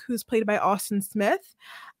Luke, who's played by Austin Smith.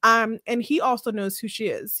 And he also knows who she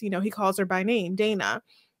is. He calls her by name, Dana.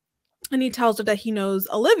 And he tells her that he knows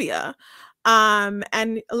Olivia.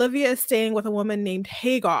 And Olivia is staying with a woman named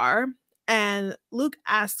Hagar. And Luke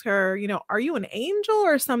asks her, are you an angel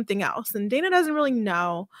or something else? And Dana doesn't really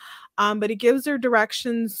know. But he gives her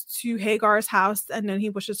directions to Hagar's house, and then he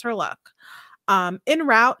wishes her luck. En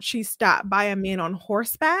route, she's stopped by a man on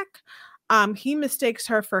horseback. He mistakes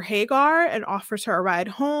her for Hagar and offers her a ride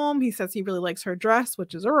home. He says he really likes her dress,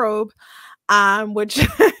 which is a robe, which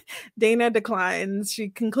Dana declines. She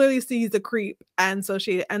can clearly see he's a creep, and so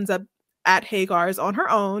she ends up at Hagar's on her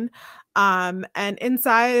own. And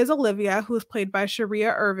inside is Olivia, who is played by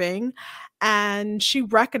Sharia Irving, and she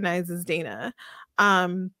recognizes Dana.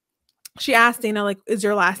 She asks Dana, like, is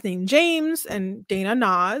your last name James? And Dana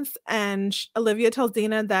nods. And Olivia tells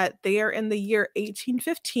Dana that they are in the year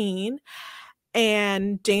 1815.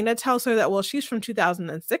 And Dana tells her that, well, she's from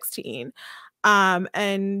 2016.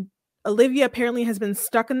 And Olivia apparently has been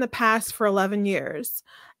stuck in the past for 11 years.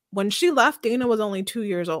 When she left, Dana was only 2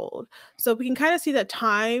 years old. So we can kind of see that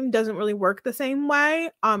time doesn't really work the same way.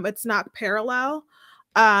 It's not parallel.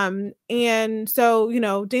 And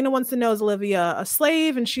so, Dana wants to know, is Olivia a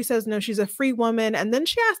slave? And she says, no, she's a free woman. And then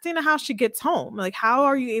she asks Dana how she gets home. Like, how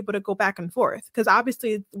are you able to go back and forth? Because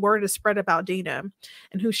obviously word is spread about Dana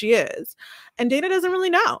and who she is. And Dana doesn't really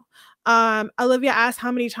know. Olivia asks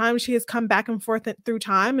how many times she has come back and forth through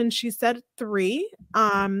time. And she said 3.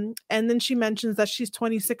 And then she mentions that she's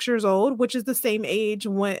 26 years old, which is the same age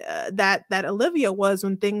when that Olivia was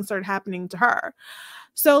when things started happening to her.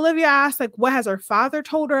 So Olivia asks, like, what has her father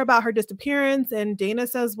told her about her disappearance? And Dana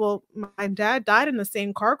says, well, my dad died in the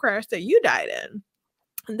same car crash that you died in.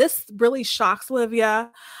 And this really shocks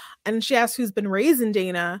Olivia. And she asks who's been raising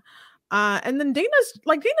Dana. And then Dana's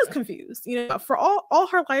confused. For all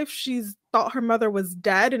her life, she's thought her mother was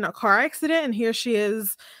dead in a car accident. And here she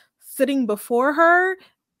is sitting before her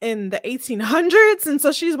in the 1800s. And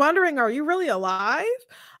so she's wondering, are you really alive?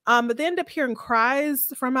 But they end up hearing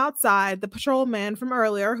cries from outside. The patrolman from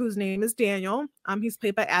earlier, whose name is Daniel, he's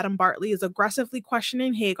played by Adam Bartley, is aggressively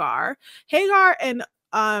questioning Hagar. Hagar and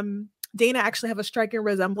Dana actually have a striking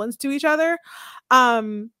resemblance to each other.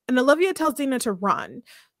 And Olivia tells Dana to run.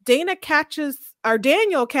 Daniel catches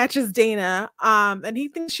Dana, and he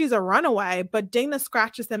thinks she's a runaway, but Dana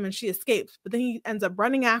scratches him and she escapes. But then he ends up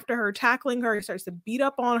running after her, tackling her. He starts to beat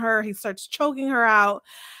up on her. He starts choking her out.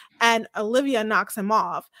 And Olivia knocks him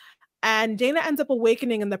off. And Dana ends up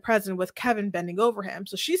awakening in the present with Kevin bending over him.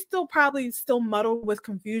 So she's probably still muddled with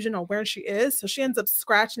confusion on where she is. So she ends up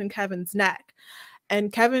scratching Kevin's neck.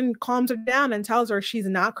 And Kevin calms her down and tells her she's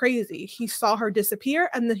not crazy. He saw her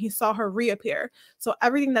disappear and then he saw her reappear. So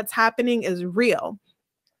everything that's happening is real.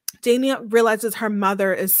 Dana realizes her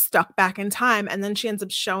mother is stuck back in time, and then she ends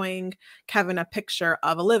up showing Kevin a picture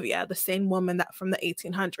of Olivia, the same woman that from the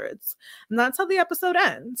 1800s. And that's how the episode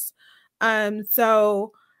ends.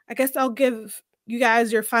 So I guess I'll give you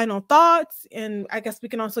guys, your final thoughts, and I guess we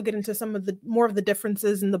can also get into some of the more of the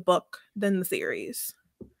differences in the book than the series.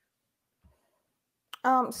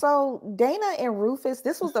 So Dana and Rufus,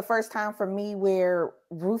 this was the first time for me where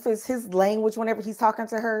Rufus, his language, whenever he's talking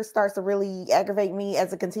to her, starts to really aggravate me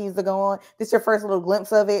as it continues to go on. This is your first little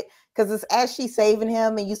glimpse of it, because it's as she's saving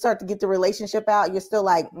him and you start to get the relationship out, you're still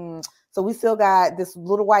like, so we still got this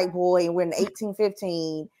little white boy and we're in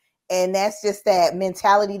 1815. And that's just that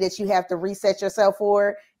mentality that you have to reset yourself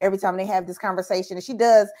for every time they have this conversation. And she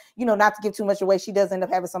does, not to give too much away, she does end up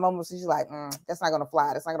having some moments where she's like, that's not going to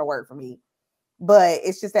fly. That's not going to work for me. But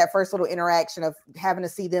it's just that first little interaction of having to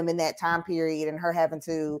see them in that time period and her having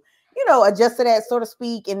to, adjust to that, so to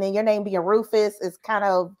speak. And then your name being Rufus is kind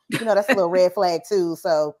of, that's a little red flag too.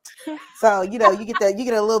 So you get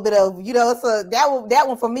a little bit of, so that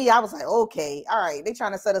one for me, I was like, okay, all right, they're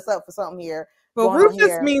trying to set us up for something here. Well,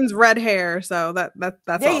 Rufus means red hair, so that's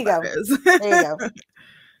there all you go. That is. There you go.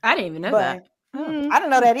 I didn't even know that. I didn't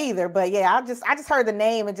know that either. But yeah, I just heard the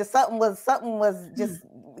name and just something was just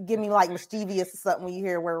giving me like mischievous or something when you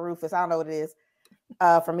hear where Rufus. I don't know what it is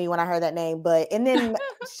for me when I heard that name. And then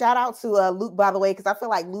shout out to Luke, by the way, because I feel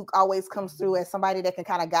like Luke always comes through as somebody that can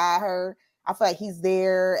kind of guide her. I feel like he's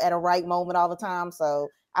there at a right moment all the time. So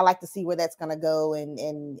I like to see where that's gonna go and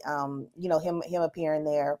him appearing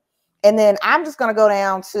there. And then I'm just gonna go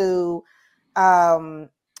down to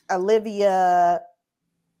Olivia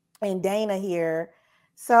and Dana here.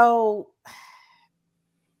 So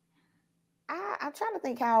I'm trying to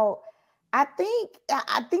think how I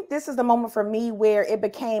think this is the moment for me where it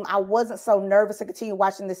became, I wasn't so nervous to continue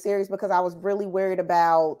watching the series because I was really worried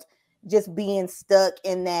about just being stuck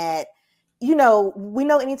in that, we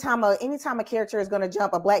know anytime a character is going to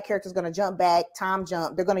jump, a Black character is going to jump back, time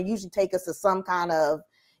jump, they're going to usually take us to some kind of,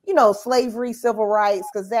 slavery, civil rights,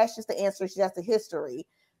 because that's just the answer. That's the history.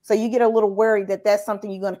 So you get a little worried that that's something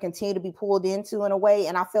you're going to continue to be pulled into in a way.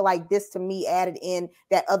 And I feel like this to me added in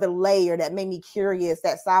that other layer that made me curious,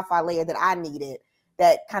 that sci-fi layer that I needed,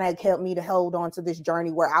 that kind of helped me to hold on to this journey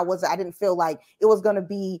where I didn't feel like it was going to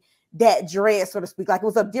be that dread, so to speak. Like it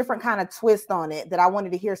was a different kind of twist on it that I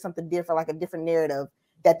wanted to hear something different, like a different narrative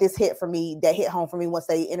that this hit home for me once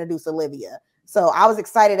they introduced Olivia. So I was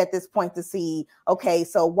excited at this point to see, okay,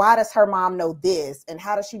 so why does her mom know this? And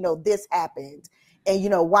how does she know this happened?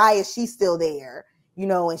 And, why is she still there?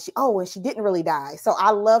 And she didn't really die. So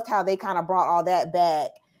I loved how they kind of brought all that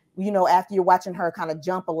back, after you're watching her kind of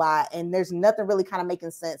jump a lot. And there's nothing really kind of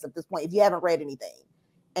making sense at this point if you haven't read anything.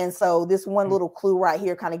 And so this one little clue right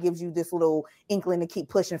here kind of gives you this little inkling to keep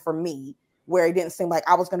pushing for me, where it didn't seem like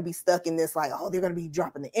I was going to be stuck in this, like, oh, they're going to be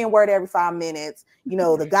dropping the N-word every 5 minutes.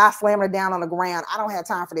 The guy slamming her down on the ground. I don't have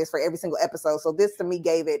time for this for every single episode. So this to me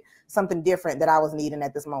gave it something different that I was needing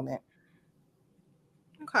at this moment.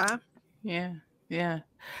 Okay. Yeah.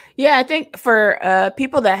 I think for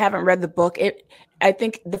people that haven't read the book, I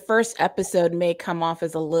think the first episode may come off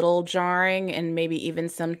as a little jarring and maybe even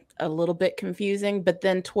a little bit confusing. But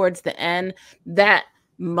then towards the end, that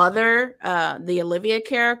mother, the Olivia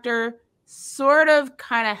character, sort of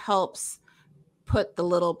kind of helps put the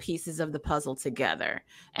little pieces of the puzzle together.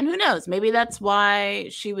 And who knows, maybe that's why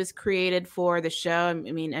she was created for the show. I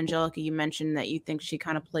mean, Angelica, you mentioned that you think she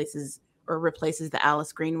kind of replaces the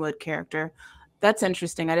Alice Greenwood character. That's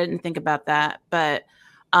interesting. I didn't think about that. But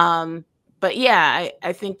yeah,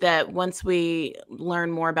 I think that once we learn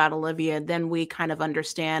more about Olivia, then we kind of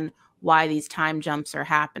understand why these time jumps are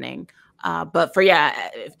happening. But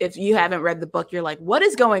if you haven't read the book, you're like, what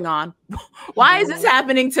is going on? Why is this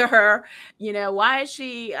happening to her? Why is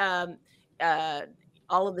she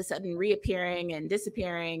all of a sudden reappearing and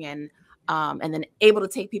disappearing and then able to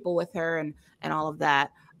take people with her and all of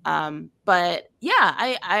that. But yeah,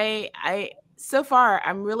 I so far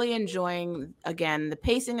I'm really enjoying, again, the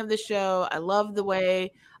pacing of the show. I love the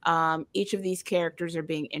way each of these characters are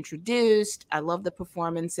being introduced. I love the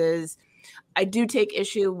performances. I do take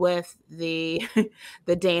issue with the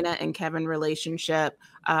Dana and Kevin relationship,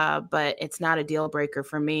 but it's not a deal breaker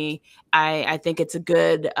for me. I think it's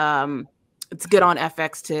good on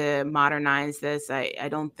FX to modernize this. I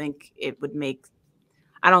don't think it would make,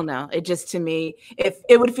 I don't know. It just, to me, if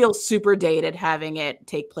it would feel super dated having it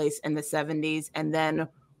take place in the 70s and then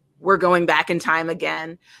we're going back in time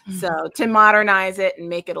again. Mm-hmm. So to modernize it and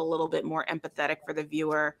make it a little bit more empathetic for the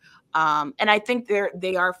viewer. And I think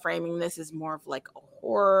they are framing this as more of like a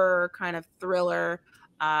horror kind of thriller,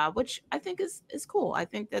 which I think is cool. I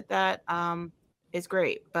think that is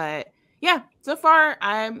great. But yeah, so far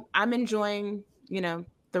I'm enjoying, the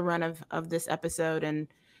run of this episode and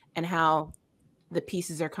how the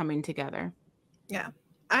pieces are coming together. Yeah.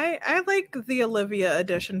 I like the Olivia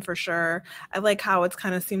edition for sure. I like how it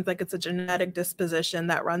kind of seems like it's a genetic disposition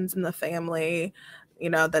that runs in the family,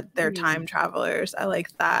 that they're time travelers. I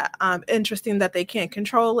like that. Interesting that they can't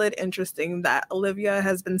control it. Interesting that Olivia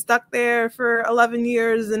has been stuck there for 11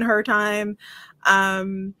 years in her time.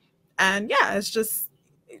 And yeah, it's just,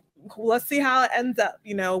 let's see how it ends up.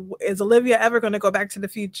 Is Olivia ever going to go back to the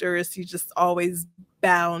future? Is she just always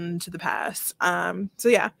bound to the past? So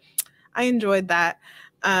yeah, I enjoyed that.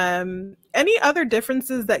 Any other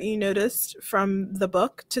differences that you noticed from the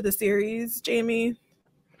book to the series, Jamie?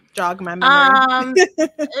 Jog my memory.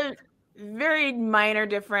 Very minor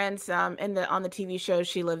difference. On the TV show,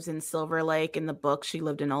 she lives in Silver Lake. In the book, she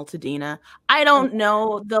lived in Altadena. I don't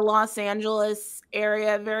know the Los Angeles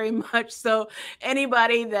area very much, so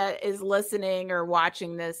anybody that is listening or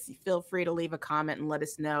watching this, feel free to leave a comment and let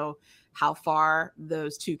us know how far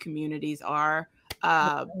those two communities are.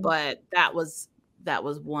 But that was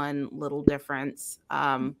one little difference.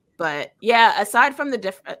 But yeah, aside from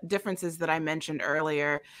the differences that I mentioned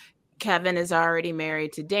earlier, Kevin is already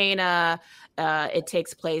married to Dana. It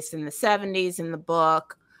takes place in the 70s in the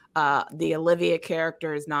book. The Olivia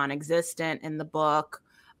character is non-existent in the book.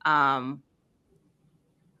 Yeah.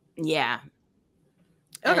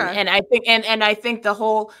 Okay. And I think the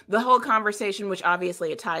whole conversation, which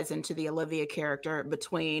obviously it ties into the Olivia character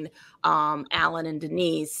between Alan and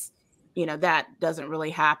Denise, that doesn't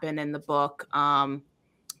really happen in the book.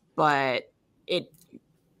 But it,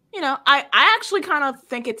 I actually kind of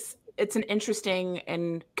think it's an interesting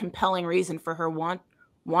and compelling reason for her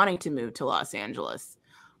wanting to move to Los Angeles.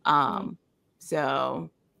 So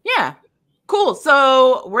yeah, cool.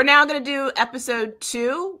 So we're now going to do episode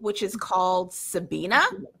 2, which is called Sabina.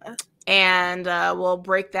 And we'll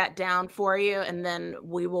break that down for you. And then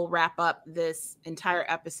we will wrap up this entire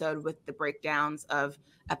episode with the breakdowns of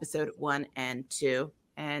episode 1 and 2.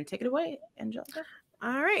 And take it away, Angelica.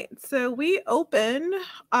 All right. So we open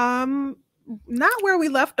not where we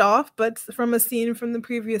left off, but from a scene from the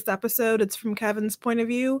previous episode. It's from Kevin's point of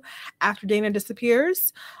view after Dana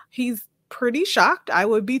disappears. He's pretty shocked. I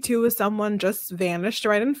would be too, if someone just vanished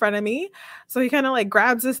right in front of me. So he kind of like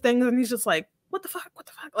grabs his things and he's just like, what the fuck?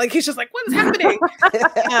 Like, he's just like, what is happening?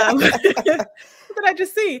 What did I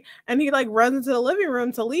just see? And he like runs into the living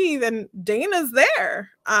room to leave, and Dana's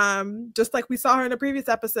there. Just like we saw her in a previous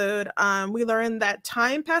episode. We learned that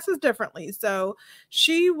time passes differently. So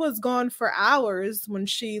she was gone for hours when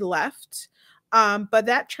she left. But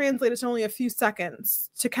that translated to only a few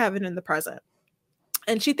seconds to Kevin in the present.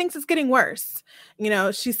 And she thinks it's getting worse.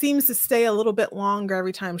 She seems to stay a little bit longer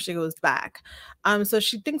every time she goes back. So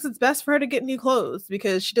she thinks it's best for her to get new clothes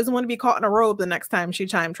because she doesn't want to be caught in a robe the next time she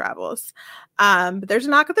time travels. But there's a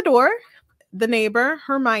knock at the door. The neighbor,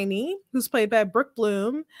 Hermione, who's played by Brooke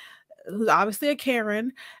Bloom, who's obviously a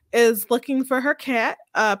Karen, is looking for her cat,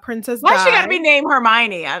 Princess Di. Why she gotta be named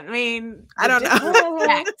Hermione? I mean, I don't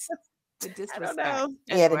know. The disrespect. I don't know.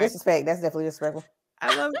 Yeah, the disrespect. That's definitely disrespectful.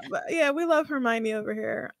 We love Hermione over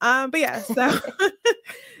here. But yeah, so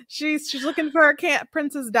she's looking for her cat,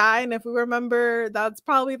 Princess Di, and if we remember, that's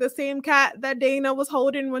probably the same cat that Dana was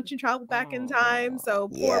holding when she traveled back in time. So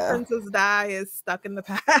poor Princess Di is stuck in the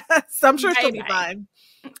past. So I'm sure she'll be fine.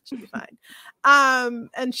 She'll be fine. And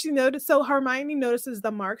Hermione notices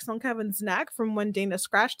the marks on Kevin's neck from when Dana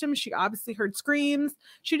scratched him. She obviously heard screams.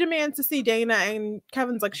 She demands to see Dana, and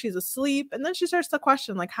Kevin's like, she's asleep. And then she starts to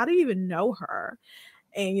question, like, how do you even know her?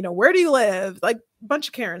 And, where do you live? Like a bunch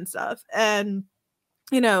of Karen stuff. And,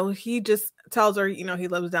 he just tells her, he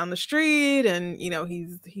lives down the street and,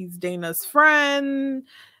 he's Dana's friend.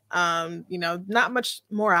 Not much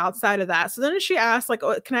more outside of that. So then she asks, like,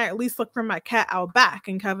 oh, can I at least look for my cat out back?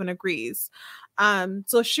 And Kevin agrees.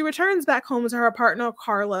 So she returns back home to her partner,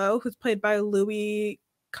 Carlo, who's played by Louis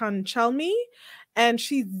Conchelmi. And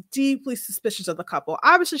she's deeply suspicious of the couple.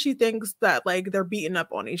 Obviously, she thinks that like they're beating up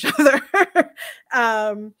on each other.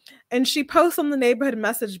 And she posts on the neighborhood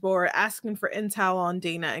message board asking for intel on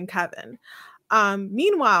Dana and Kevin.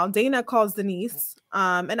 Meanwhile, Dana calls Denise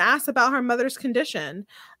and asks about her mother's condition.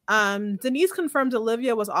 Denise confirmed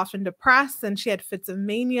Olivia was often depressed and she had fits of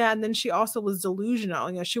mania. And then she also was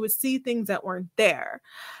delusional. She would see things that weren't there.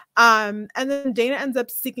 And then Dana ends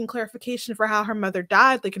up seeking clarification for how her mother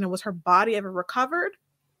died. Like, was her body ever recovered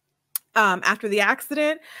after the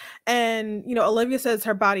accident? And, Olivia says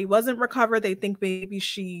her body wasn't recovered. They think maybe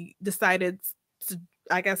she decided to,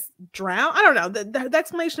 I guess, drown. I don't know. The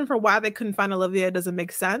explanation for why they couldn't find Olivia doesn't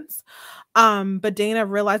make sense. But Dana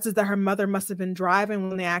realizes that her mother must have been driving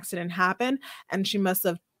when the accident happened, and she must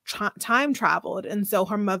have time traveled. And so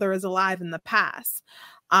her mother is alive in the past.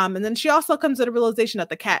 And then she also comes to the realization that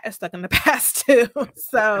the cat is stuck in the past too.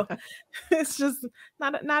 So it's just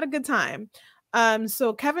not a good time.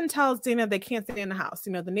 So Kevin tells Dana they can't stay in the house.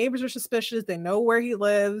 You know, the neighbors are suspicious. They know where he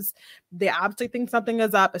lives. They obviously think something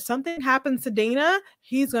is up. If something happens to Dana,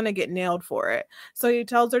 he's going to get nailed for it. So he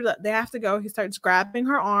tells her that they have to go. He starts grabbing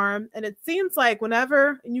her arm. And it seems like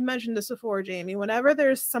whenever, and you mentioned this before, Jamie, whenever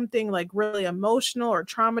there's something like really emotional or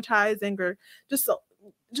traumatizing or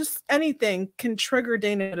just anything can trigger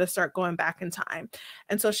Dana to start going back in time.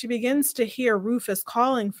 And so she begins to hear Rufus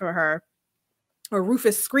calling for her. Or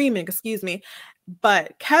Rufus screaming, excuse me,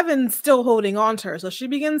 but Kevin's still holding on to her. So she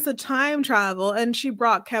begins to time travel and she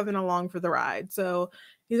brought Kevin along for the ride. So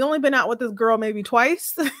he's only been out with this girl maybe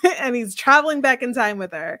twice and he's traveling back in time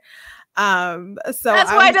with her. So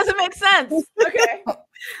that's why it doesn't make sense. Okay.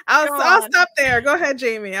 I'll stop there. Go ahead,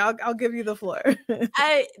 Jamie. I'll give you the floor.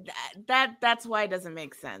 That's why it doesn't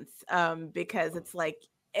make sense. Because it's like,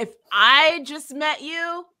 if I just met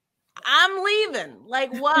you, I'm leaving.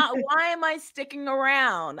 Like, why am I sticking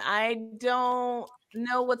around? I don't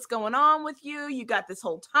know what's going on with you. You got this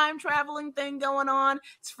whole time traveling thing going on.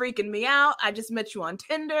 It's freaking me out. I just met you on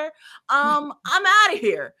Tinder. I'm out of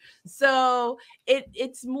here. So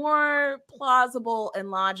it's more plausible and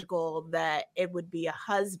logical that it would be a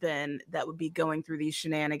husband that would be going through these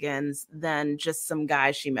shenanigans than just some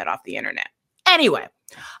guy she met off the internet. Anyway,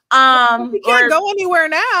 he can't go anywhere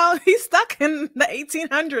now. He's stuck in the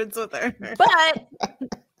 1800s with her.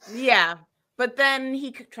 But then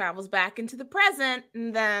he travels back into the present,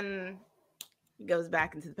 and then he goes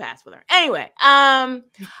back into the past with her. Anyway,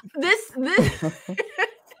 this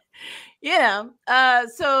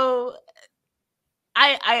so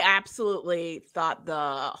I absolutely thought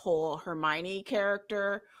the whole Hermione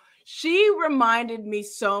character, she reminded me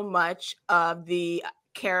so much of the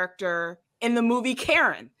character in the movie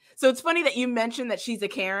Karen. So it's funny that you mentioned that she's a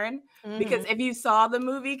Karen, because if you saw the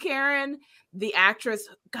movie Karen, the actress,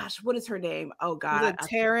 gosh, what is her name? Oh God.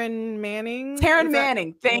 Taryn Manning? Taryn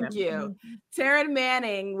Manning. Thank you. Taryn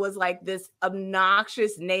Manning was like this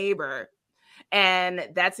obnoxious neighbor. And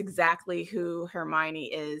that's exactly who Hermione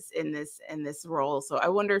is in this role. So I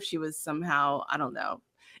wonder if she was somehow, I don't know,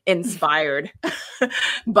 inspired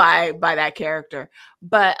by that character.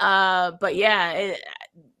 But yeah,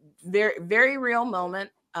 very, very real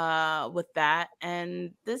moment with that.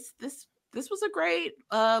 And this was a great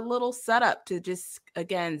little setup to just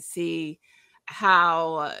again see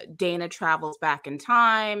how Dana travels back in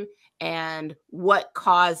time and what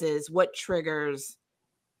triggers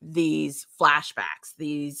these flashbacks,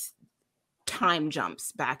 these time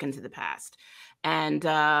jumps back into the past, and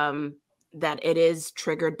that it is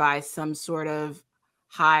triggered by some sort of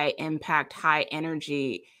high impact, high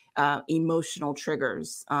energy emotional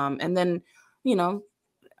triggers. And then,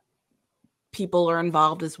 people are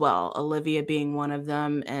involved as well, Olivia being one of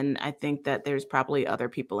them. And I think that there's probably other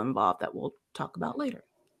people involved that we'll talk about later.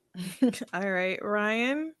 All right,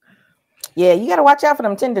 Ryan. Yeah, you got to watch out for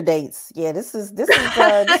them Tinder dates. Yeah, this is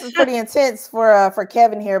pretty intense for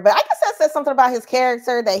Kevin here. But I guess that says something about his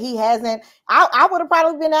character that he hasn't. I would have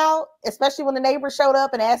probably been out, especially when the neighbor showed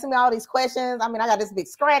up and asked me all these questions. I mean, I got this big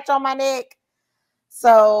scratch on my neck.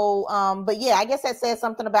 So, but yeah, I guess that says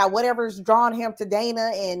something about whatever's drawn him to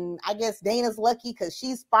Dana. And I guess Dana's lucky because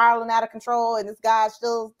she's spiraling out of control and this guy's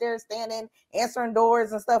still there standing, answering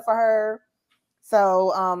doors and stuff for her.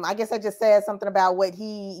 So I guess that just says something about what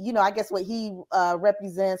he, what he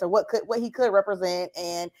represents, or what he could represent,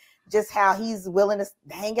 and just how he's willing to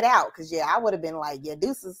hang it out. Because I would have been like, yeah,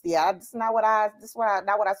 deuces, yeah, this is not what I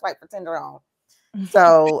swipe for Tinder on.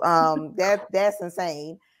 So that's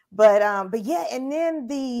insane. But yeah, and then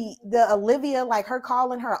the Olivia, like her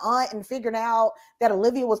calling her aunt and figuring out that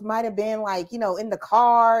Olivia might have been like, in the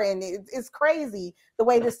car, and it's crazy the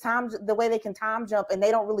way they can time jump, and they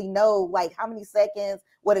don't really know like how many seconds,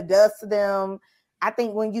 what it does to them. I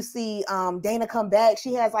think when you see Dana come back,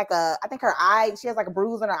 she has like she has like a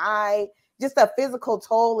bruise on her eye. Just a physical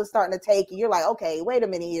toll is starting to take, and you're like, okay, wait a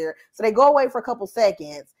minute here. So they go away for a couple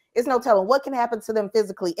seconds. It's no telling what can happen to them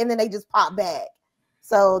physically, and then they just pop back.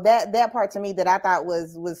 So that part to me that I thought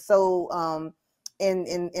was so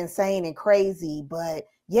insane and crazy. But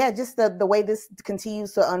yeah, just the way this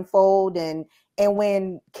continues to unfold, and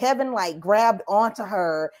when Kevin like grabbed onto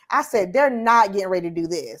her, I said, they're not getting ready to do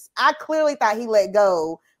this. I clearly thought he let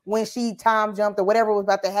go when she time jumped or whatever was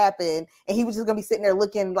about to happen, and he was just gonna be sitting there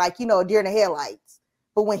looking like, a deer in the headlights.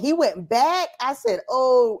 But when he went back, I said,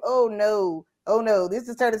 oh no, this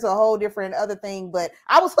just turned into a whole different other thing. But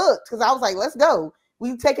I was hooked because I was like, let's go.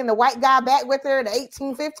 We've taken the white guy back with her, the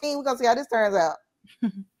 1815. We're going to see how this turns out.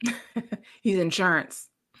 He's insurance.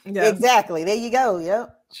 Yeah. Exactly. There you go. Yep.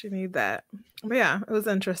 She need that. But yeah, it was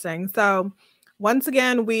interesting. So once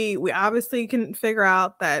again, we obviously can figure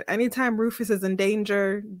out that anytime Rufus is in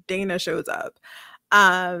danger, Dana shows up.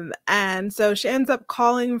 And so she ends up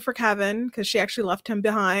calling for Kevin because she actually left him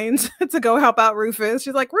behind to go help out Rufus.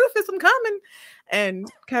 She's like, Rufus, I'm coming.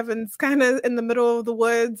 And Kevin's kind of in the middle of the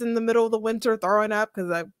woods in the middle of the winter throwing up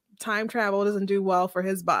because time travel doesn't do well for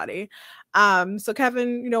his body. So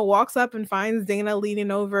Kevin, walks up and finds Dana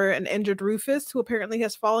leaning over an injured Rufus who apparently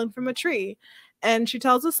has fallen from a tree. And she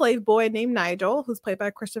tells a slave boy named Nigel, who's played by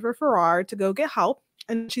Christopher Farrar, to go get help.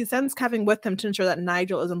 And she sends Kevin with him to ensure that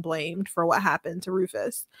Nigel isn't blamed for what happened to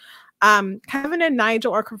Rufus. Kevin and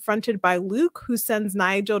Nigel are confronted by Luke, who sends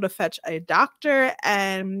Nigel to fetch a doctor.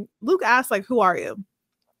 And Luke asks, like, who are you?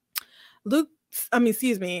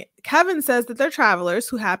 Kevin says that they're travelers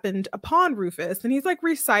who happened upon Rufus. And he's like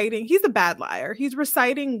reciting, he's a bad liar. He's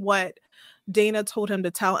reciting what Dana told him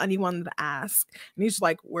to tell anyone to ask. And he's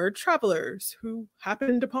like, we're travelers who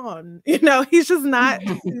happened upon, he's just not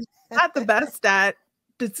the best at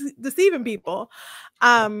deceiving people.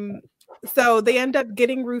 So they end up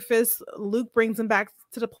getting Rufus. Luke brings him back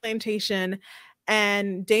to the plantation,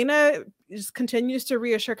 and Dana just continues to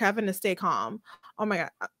reassure Kevin to stay calm. Oh my God.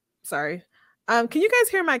 Sorry. Can you guys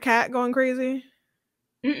hear my cat going crazy?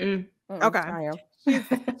 Mm-mm. Okay.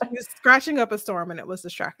 She's scratching up a storm and it was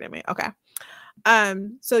distracting me. Okay.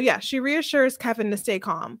 So yeah, she reassures Kevin to stay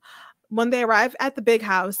calm. When they arrive at the big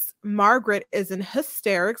house, Margaret is in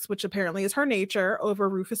hysterics, which apparently is her nature, over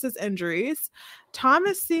Rufus's injuries.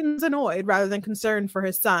 Thomas seems annoyed rather than concerned for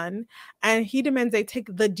his son, and he demands they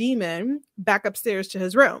take the demon back upstairs to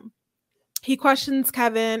his room. He questions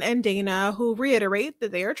Kevin and Dana, who reiterate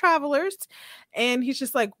that they are travelers. And he's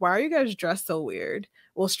just like, why are you guys dressed so weird?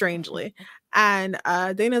 Well, strangely. And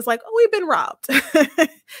Dana's like, oh, we've been robbed.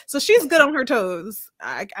 So she's good on her toes.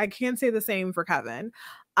 I can't say the same for Kevin.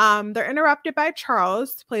 They're interrupted by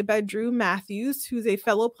Charles, played by Drew Matthews, who's a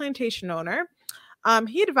fellow plantation owner.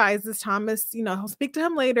 He advises Thomas, he'll speak to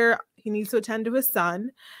him later. He needs to attend to his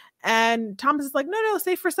son. And Thomas is like, no,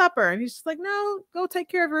 stay for supper. And he's just like, no, go take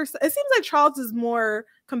care of her. It seems like Charles is more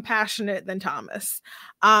compassionate than Thomas.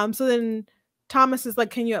 So then Thomas is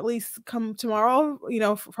like, can you at least come tomorrow,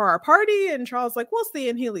 for our party? And Charles is like, we'll see.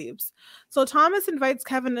 And he leaves. So Thomas invites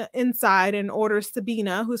Kevin inside and orders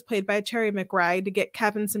Sabina, who's played by Cherry McBride, to get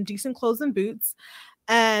Kevin some decent clothes and boots.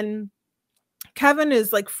 And Kevin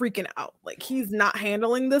is like freaking out. Like he's not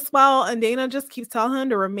handling this well. And Dana just keeps telling him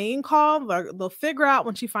to remain calm. They'll figure out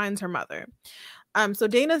when she finds her mother. So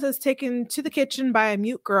Dana is taken to the kitchen by a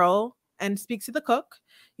mute girl and speaks to the cook.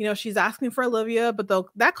 She's asking for Olivia, but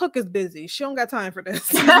that cook is busy. She don't got time for this.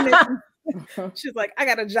 She's like, I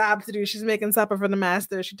got a job to do. She's making supper for the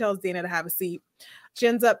master. She tells Dana to have a seat. She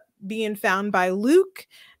ends up being found by Luke.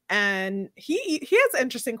 And he has an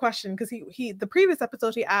interesting question because he the previous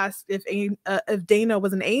episode he asked if Dana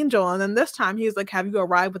was an angel, and then this time he's like, have you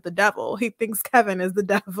arrived with the devil? He thinks Kevin is the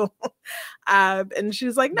devil. And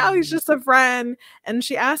she's like, no, he's just a friend. And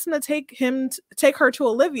she asked him to take her to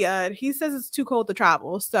Olivia, and he says it's too cold to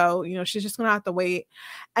travel, so she's just gonna have to wait.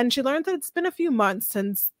 And she learned that it's been a few months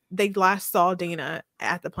since they last saw Dana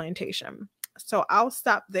at the plantation. So I'll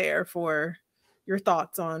stop there for your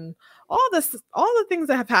thoughts on all the things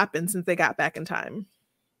that have happened since they got back in time.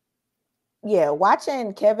 Yeah,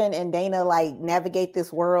 watching Kevin and Dana like navigate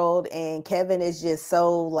this world, and Kevin is just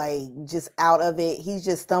so like just out of it. He's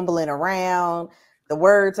just stumbling around. The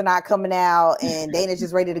words are not coming out, and Dana's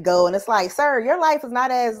just ready to go. And it's like, sir, your life is not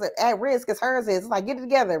as at risk as hers is. It's like, get it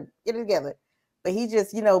together. But he's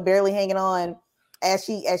just, barely hanging on as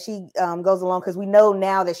she goes along, because we know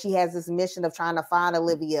now that she has this mission of trying to find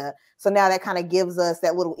Olivia. So now that kind of gives us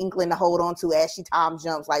that little inkling to hold on to as she time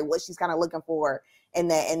jumps, like what she's kind of looking for and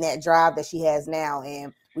that drive that she has now.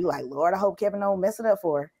 And we like, Lord, I hope Kevin don't mess it up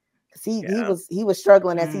for her, because he was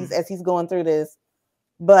struggling as he's going through this.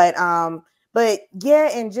 But yeah,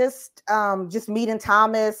 and just meeting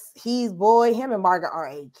Thomas, him and Margaret are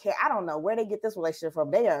I don't know where they get this relationship from.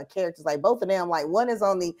 They are characters, like both of them. Like one is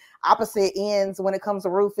on the opposite ends when it comes to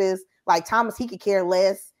Rufus. Like Thomas, he could care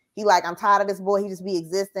less. He like, I'm tired of this boy. He just be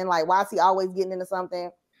existing. Like, why is he always getting into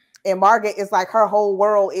something? And Margaret is like, her whole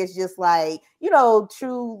world is just like,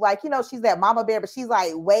 true. Like, she's that mama bear, but she's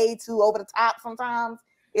like way too over the top sometimes.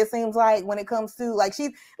 It seems like when it comes to like,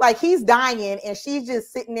 she's like, he's dying and she's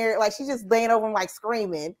just sitting there, like she's just laying over him, like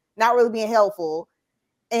screaming, not really being helpful.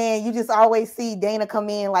 And you just always see Dana come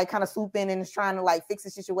in, like kind of swoop in and is trying to like fix the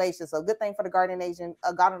situation. So good thing for the guardian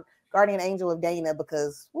angel of Dana,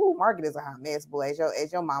 because Margaret is a hot mess, boy.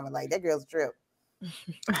 As your mama, like that girl's a trip.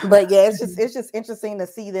 But yeah, it's just interesting to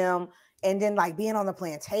see them, and then like being on the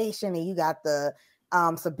plantation, and you got the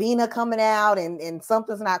Sabina coming out and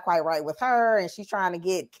something's not quite right with her, and she's trying to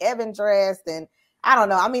get Kevin dressed, and I don't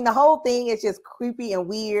know. I mean, the whole thing is just creepy and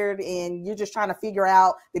weird, and you're just trying to figure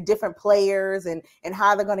out the different players and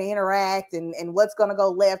how they're going to interact and what's going to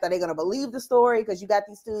go left. Are they going to believe the story? Because you got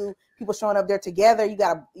these two people showing up there together. You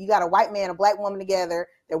got a white man, a black woman together.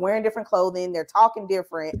 They're wearing different clothing. They're talking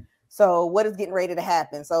different. So what is getting ready to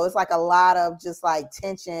happen? So it's like a lot of just like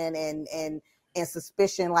tension and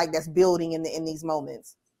suspicion, like that's building in these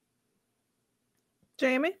moments.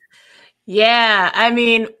 Jamie? Yeah, I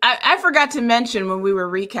mean, I forgot to mention when we were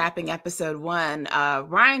recapping episode 1,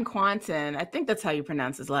 Ryan Kwanten, I think that's how you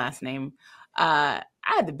pronounce his last name. I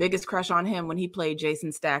had the biggest crush on him when he played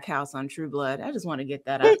Jason Stackhouse on True Blood. I just want to get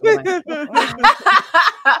that out the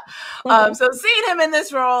way. So seeing him in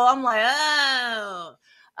this role, I'm like, oh.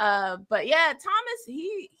 But yeah, Thomas,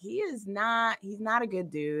 he's not a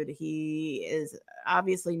good dude. He is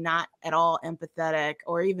obviously not at all empathetic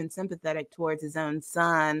or even sympathetic towards his own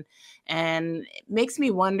son. And it makes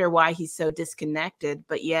me wonder why he's so disconnected,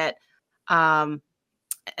 but yet, and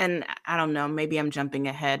I don't know, maybe I'm jumping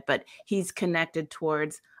ahead, but he's connected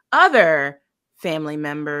towards other family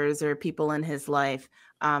members or people in his life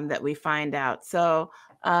that we find out. So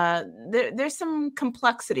there's some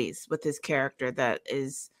complexities with his character that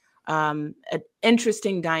is an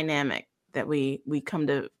interesting dynamic that we come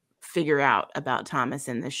to figure out about Thomas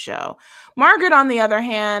in this show. Margaret, on the other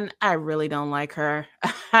hand, I really don't like her.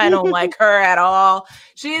 I don't like her at all.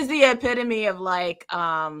 She is the epitome of like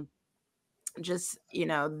just,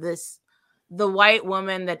 the white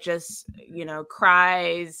woman that just,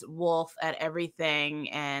 cries wolf at everything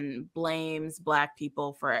and blames Black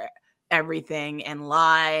people for everything and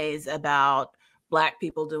lies about Black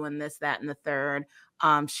people doing this, that, and the third.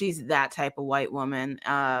 She's that type of white woman.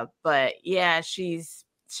 But yeah, she's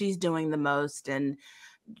doing the most, and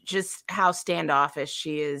just how standoffish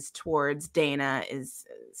she is towards Dana is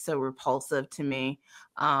so repulsive to me.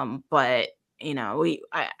 But I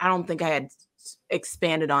don't think I had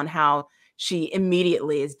expanded on how she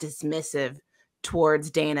immediately is dismissive towards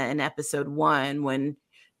Dana in episode 1 when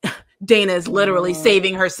Dana is literally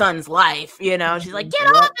saving her son's life. She's like, get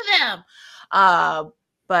off of them.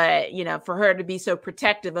 But, for her to be so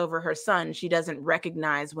protective over her son, she doesn't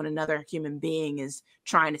recognize when another human being is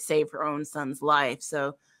trying to save her own son's life.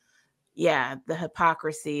 So, yeah, the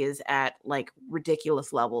hypocrisy is at like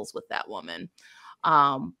ridiculous levels with that woman.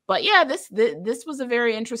 But yeah, this was a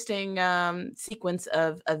very interesting sequence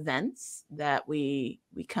of events that we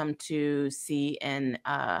come to see in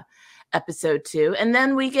episode 2. And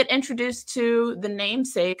then we get introduced to the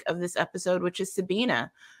namesake of this episode, which is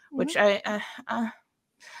Sabina, which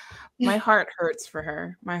my heart hurts for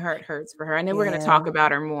her. My heart hurts for her. I know we're going to talk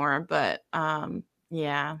about her more, but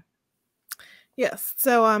yeah. Yes.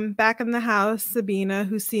 So back in the house, Sabina,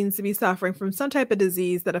 who seems to be suffering from some type of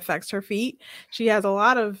disease that affects her feet. She has a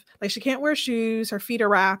lot of, she can't wear shoes. Her feet are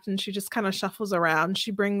wrapped and she just kind of shuffles around.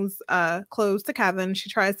 She brings clothes to Kevin. She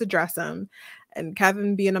tries to dress him. And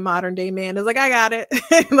Kevin, being a modern day man, is like, I got it.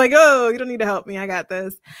 Like, oh, you don't need to help me. I got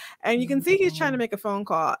this. And you can see he's trying to make a phone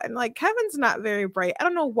call. And like, Kevin's not very bright. I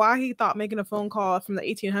don't know why he thought making a phone call from the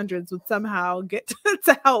 1800s would somehow get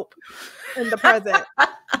to help in the present.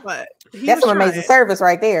 But that's an amazing service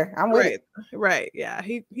right there. I'm with it. Right. Yeah.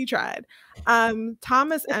 He tried.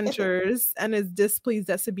 Thomas enters and is displeased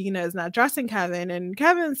that Sabina is not dressing Kevin. And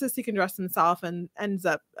Kevin insists he can dress himself and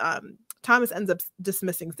Thomas ends up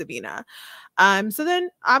dismissing Sabina. So then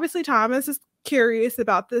obviously Thomas is curious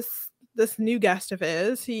about this new guest of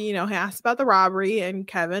his. He asks about the robbery, and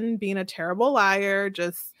Kevin, being a terrible liar,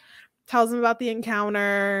 just tells him about the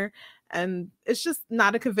encounter. And it's just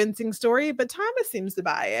not a convincing story, but Thomas seems to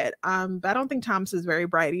buy it. But I don't think Thomas is very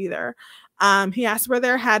bright either. He asks where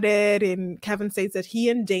they're headed, and Kevin states that he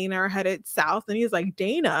and Dana are headed south. And he's like,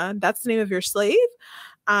 Dana, that's the name of your slave?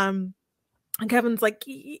 And Kevin's like,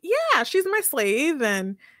 yeah, she's my slave.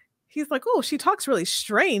 And he's like, oh, she talks really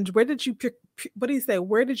strange. Where did you what do you say?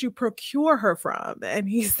 Where did you procure her from? And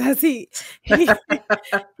he says he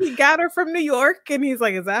got her from New York. And he's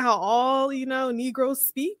like, is that how all, Negroes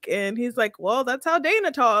speak? And he's like, well, that's how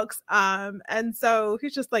Dana talks. And so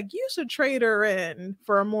he's just like, you should trade her in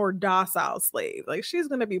for a more docile slave. Like, she's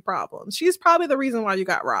going to be problems. She's probably the reason why you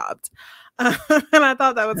got robbed. And I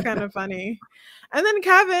thought that was kind of funny. And then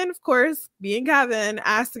Kevin, of course, being Kevin,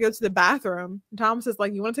 asked to go to the bathroom. And Thomas is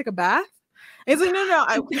like, you want to take a bath? And he's like, no.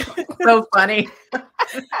 So funny.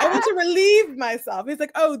 I want to relieve myself. He's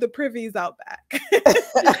like, oh, the privy's out back.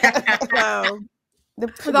 So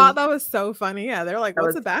I thought that was so funny. Yeah, they're like,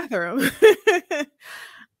 what's a bathroom?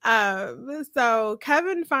 So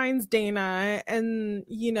Kevin finds Dana, and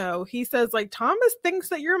he says, like, Thomas thinks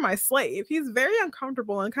that you're my slave. He's very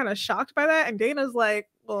uncomfortable and kind of shocked by that. And Dana's like,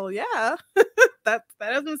 well, yeah, that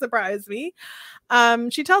doesn't surprise me.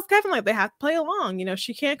 She tells Kevin, like, they have to play along.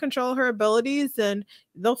 She can't control her abilities, and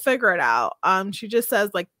they'll figure it out. She just says,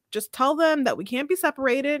 like, just tell them that we can't be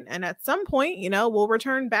separated, and at some point, we'll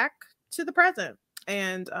return back to the present.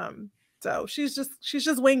 And so she's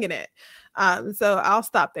just winging it. So I'll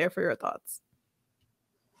stop there for your thoughts.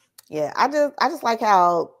 Yeah, I just like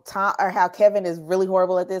how Kevin is really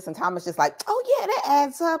horrible at this, and Thomas just like, oh yeah, that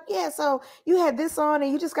adds up. Yeah, so you had this on,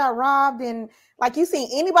 and you just got robbed, and like you seen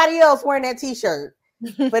anybody else wearing that T-shirt,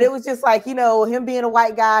 but it was just like, him being a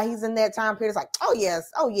white guy, he's in that time period. It's like, oh yes,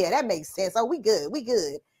 oh yeah, that makes sense. Oh, we good.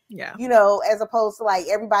 Yeah. As opposed to like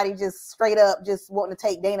everybody just straight up just wanting to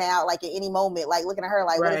take Dana out like at any moment, like looking at her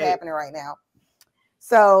like, what is happening right now?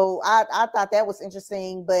 So I thought that was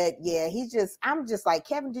interesting, but yeah, I'm just like,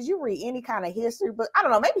 Kevin, did you read any kind of history book? I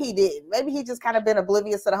don't know, maybe he didn't. Maybe he just kind of been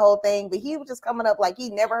oblivious to the whole thing, but he was just coming up like he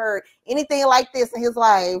never heard anything like this in his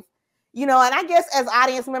life. And I guess as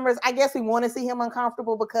audience members, I guess we want to see him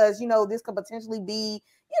uncomfortable because, this could potentially be,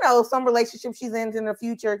 some relationship she's in the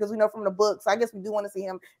future because we know from the book. So I guess we do want to see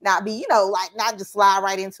him not be, like not just slide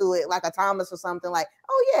right into it like a Thomas or something like,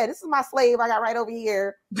 oh yeah, this is my slave I got right over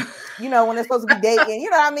here, when they're supposed to be dating, you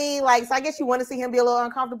know what I mean? Like, so I guess you want to see him be a little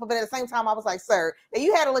uncomfortable, but at the same time, I was like, sir, now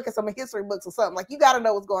you had to look at some history books or something. Like, you got to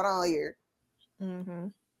know what's going on here. Mm-hmm.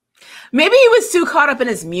 Maybe he was too caught up in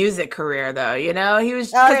his music career, though. He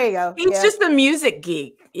was. There you go. He's just a music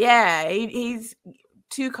geek. Yeah, he's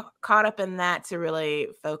too caught up in that to really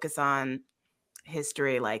focus on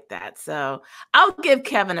history like that. So I'll give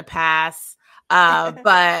Kevin a pass.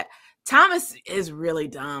 But Thomas is really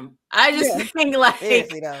dumb. I just think like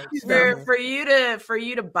for you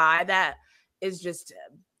to buy that is just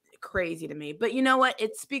crazy to me. But you know what?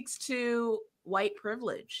 It speaks to white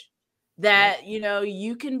privilege. That,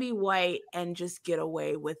 you can be white and just get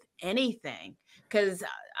away with anything. Because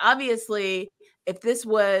obviously, if this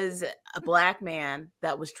was a Black man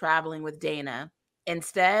that was traveling with Dana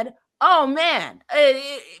instead, oh man,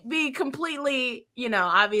 it'd be completely,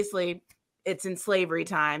 obviously it's in slavery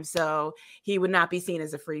time. So he would not be seen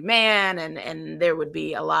as a free man and there would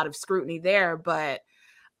be a lot of scrutiny there. But,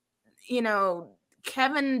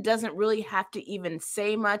 Kevin doesn't really have to even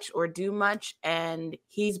say much or do much, and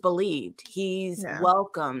he's believed. He's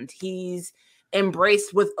welcomed. He's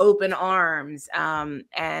embraced with open arms.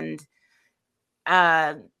 And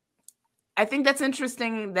I think that's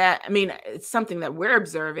interesting it's something that we're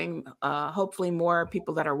observing. Hopefully more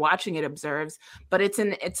people that are watching it observes, but it's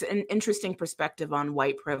an interesting perspective on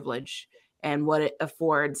white privilege and what it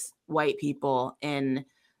affords white people in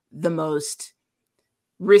the most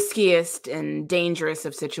riskiest and dangerous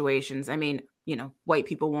of situations. I mean, white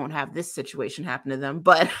people won't have this situation happen to them,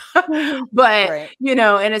 but right. In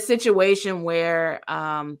a situation where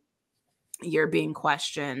you're being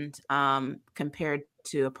questioned compared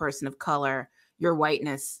to a person of color, your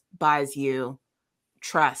whiteness buys you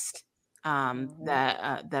trust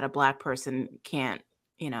that a Black person can't,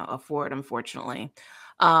 afford, unfortunately.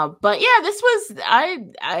 But yeah, this was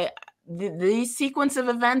the sequence of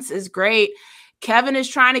events is great. Kevin is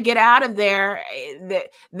trying to get out of there.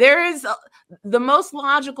 There is the most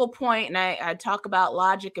logical point, and I talk about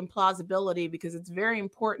logic and plausibility because it's very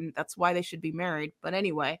important. That's why they should be married. But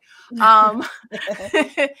anyway,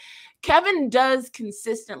 Kevin does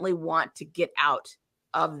consistently want to get out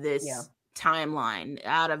of this timeline,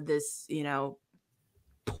 out of this,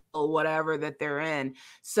 whatever that they're in.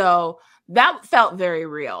 So that felt very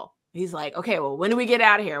real. He's like, okay, well, when do we get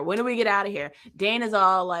out of here? When do we get out of here? Dana's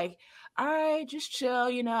all like, all right, just chill.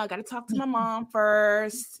 I got to talk to my mom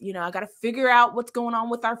first. I got to figure out what's going on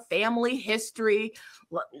with our family history.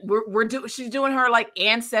 She's doing her like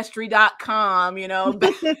ancestry.com,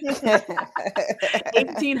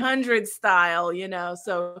 1800s style,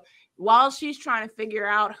 So while she's trying to figure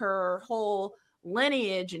out her whole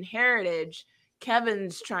lineage and heritage,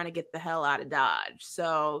 Kevin's trying to get the hell out of Dodge.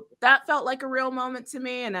 So that felt like a real moment to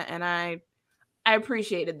me. And I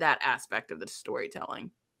appreciated that aspect of the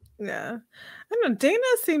storytelling. Yeah. I don't know. Dana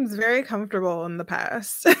seems very comfortable in the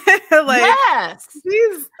past. She's like,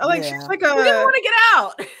 she's like we didn't want to get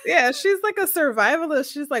out. Yeah, she's like a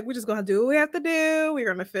survivalist. She's like, we're just gonna do what we have to do. We're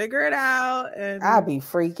gonna figure it out. And I'll be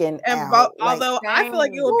freaking out. Although I feel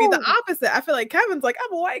like it would be the opposite. I feel like Kevin's like,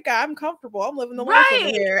 I'm a white guy, I'm comfortable, I'm living the life over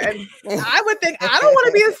here. And I would think, I don't want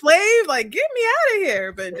to be a slave. Like, get me out of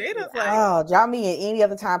here. But Dana's like, oh, drop me in any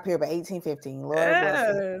other time period but 1815. Lord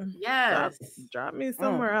bless you. Yes. Drop me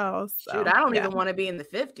somewhere else. Shoot, I don't even want to be in the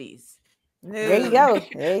 50s. There you go.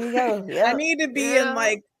 There you go. I Yep. need to be in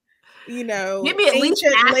like, you know, maybe at least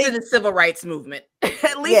after the civil rights movement.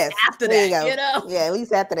 At least after there that, you know. Yeah, at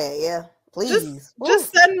least after that. Yeah, please.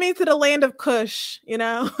 Just send me to the land of Kush, you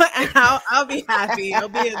know, and I'll be happy. I'll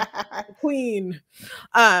be a queen.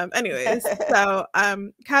 Anyways, so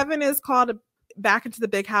Kevin is called back into the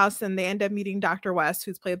big house, and they end up meeting Dr. West,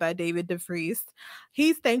 who's played by David DeVries.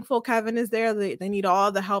 He's thankful Kevin is there. They need all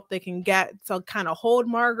the help they can get to kind of hold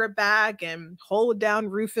Margaret back and hold down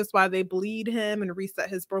Rufus while they bleed him and reset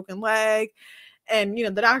his broken leg. And, you know,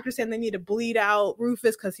 the doctor's saying they need to bleed out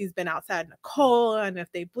Rufus because he's been outside in the cold. And if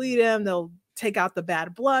they bleed him, they'll take out the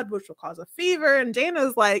bad blood, which will cause a fever. And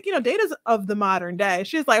Dana's like, you know, Dana's of the modern day.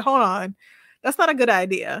 She's like, hold on, that's not a good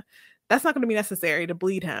idea. That's not going to be necessary to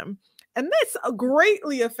bleed him. And this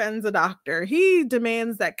greatly offends the doctor. He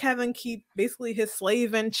demands that Kevin keep basically his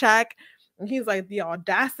slave in check. And he's like, the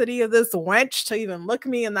audacity of this wench to even look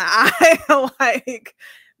me in the eye. Like,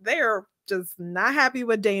 they're just not happy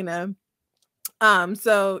with Dana.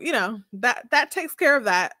 So, you know, that takes care of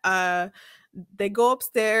that. They go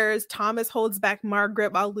upstairs. Thomas holds back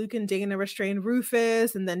Margaret while Luke and Dana restrain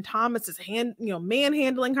Rufus. And then Thomas is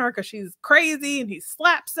manhandling her because she's crazy, and he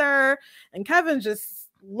slaps her. And Kevin's just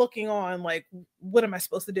looking on like, what am I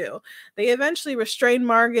supposed to do? They eventually restrain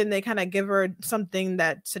Margaret, and they kind of give her something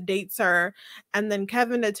that sedates her. And then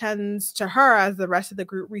Kevin attends to her as the rest of the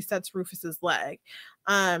group resets Rufus's leg.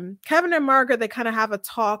 Kevin and Margaret, they kind of have a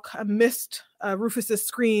talk amidst Rufus's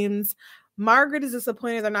screams. Margaret is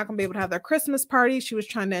disappointed they're not going to be able to have their Christmas party. She was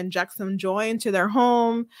trying to inject some joy into their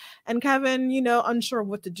home. And Kevin, you know, unsure of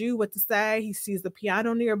what to do, what to say. He sees the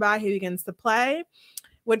piano nearby. He begins to play,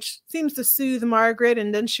 which seems to soothe Margaret.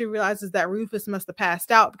 And then she realizes that Rufus must have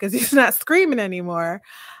passed out because he's not screaming anymore.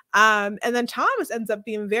 And then Thomas ends up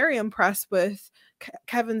being very impressed with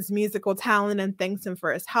Kevin's musical talent and thanks him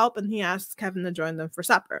for his help. And he asks Kevin to join them for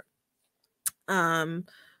supper. So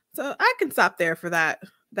I can stop there for that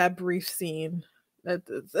brief scene.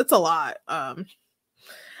 It's a lot.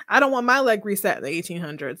 I don't want my leg reset in the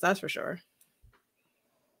 1800s, that's for sure.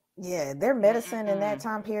 Yeah, their medicine in that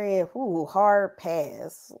time period, hard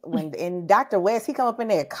pass. And Dr. West, he come up in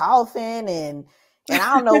there coughing and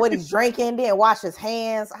I don't know what he's drinking, didn't wash his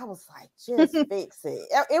hands. I was like, just fix it.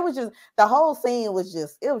 It was just, the whole scene was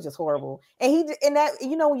just horrible. And that,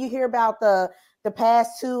 you know, when you hear about the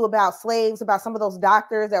past too, about slaves, about some of those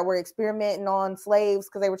doctors that were experimenting on slaves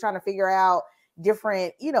because they were trying to figure out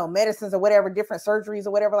different, you know, medicines or whatever, different surgeries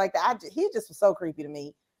or whatever like that. He just was so creepy to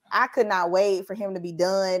me. I could not wait for him to be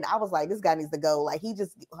done. I was like, this guy needs to go. Like, he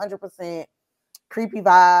just 100% creepy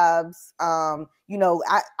vibes. You know,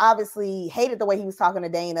 I obviously hated the way he was talking to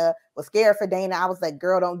Dana, was scared for Dana. I was like,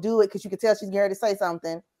 girl, don't do it, because you could tell she's getting ready to say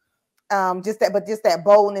something. Just that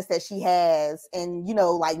boldness that she has, and, you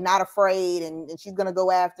know, like, not afraid, and she's gonna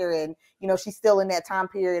go after, and, you know, she's still in that time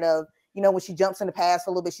period of, you know, when she jumps in the past for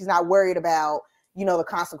a little bit, she's not worried about, you know, the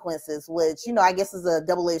consequences, which, you know, I guess is a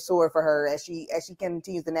double-edged sword for her as she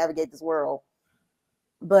continues to navigate this world.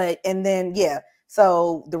 But, and then, yeah,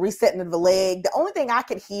 so the resetting of the leg, the only thing I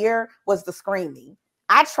could hear was the screaming.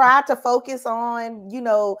 I tried to focus on, you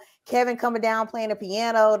know, Kevin coming down, playing the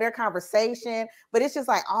piano, their conversation, but it's just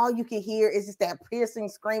like all you can hear is just that piercing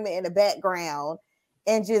screaming in the background.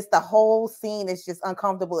 And just the whole scene is just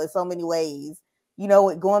uncomfortable in so many ways. You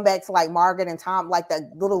know, going back to like Margaret and Tom, like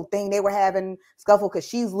the little thing they were having scuffle because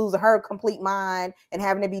she's losing her complete mind and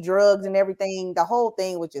having to be drugged and everything. The whole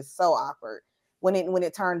thing was just so awkward when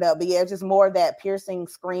it turned up. But yeah, it's just more of that piercing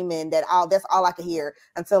screaming that's all I could hear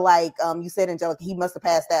until, like you said, Angelica, he must have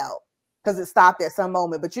passed out because it stopped at some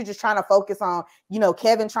moment. But you're just trying to focus on, you know,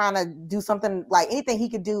 Kevin trying to do something, like anything he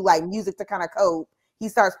could do, like music to kind of cope. He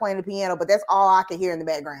starts playing the piano, but that's all I could hear in the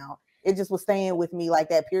background. It just was staying with me, like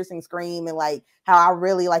that piercing scream, and like how I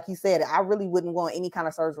really, like you said, I really wouldn't want any kind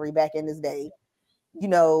of surgery back in this day, you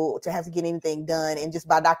know, to have to get anything done. And just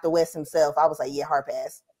by Dr. West himself, I was like, yeah, hard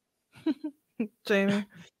pass. Jamie?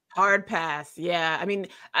 Hard pass. Yeah. I mean,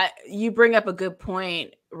 you bring up a good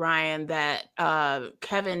point, Ryan, that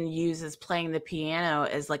Kevin uses playing the piano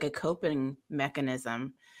as like a coping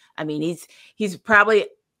mechanism. I mean, he's probably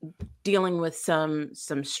dealing with some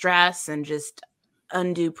stress and just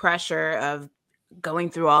undue pressure of going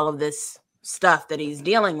through all of this stuff that he's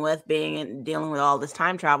dealing with all this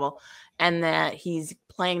time travel, and that he's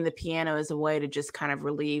playing the piano as a way to just kind of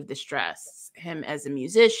relieve the stress. Him as a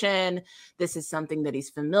musician, this is something that he's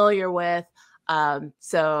familiar with.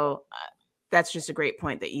 So that's just a great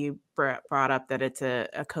point that you brought up, that it's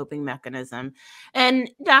a coping mechanism. And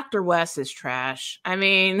Dr. West is trash. I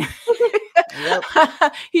mean, Yep.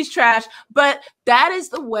 He's trash. But that is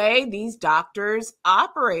the way these doctors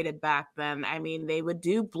operated back then. I mean, they would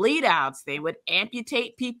do bleed outs, they would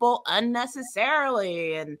amputate people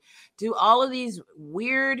unnecessarily and do all of these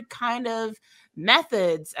weird kind of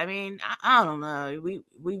methods. I mean, I don't know.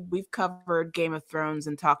 We've covered Game of Thrones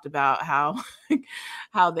and talked about how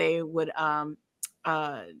how they would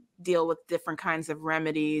deal with different kinds of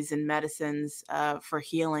remedies and medicines for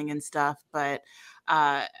healing and stuff. But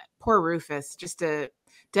poor Rufus, just to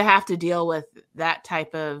have to deal with that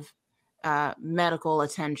type of medical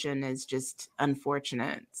attention is just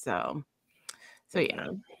unfortunate. So yeah.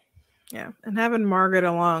 Yeah, and having Margaret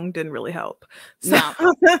along didn't really help. So,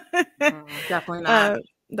 No, definitely not.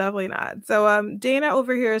 Definitely not. So Dana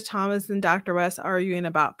overhears Thomas and Dr. West arguing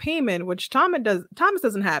about payment, which Thomas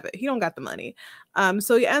doesn't have it. He don't got the money.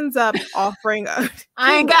 So he ends up offering I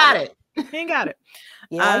ain't got it. He ain't got it.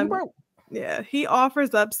 Yeah, broke. Yeah, he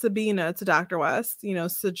offers up Sabina to Dr. West,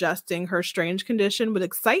 suggesting her strange condition would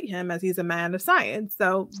excite him as he's a man of science.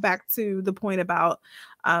 So back to the point about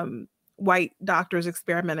white doctors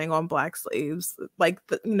experimenting on black slaves, like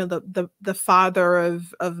the father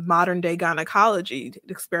of modern day gynecology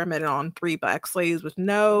experimented on 3 black slaves with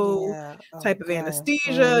no type of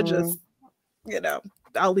anesthesia. Just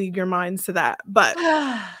I'll leave your minds to that. But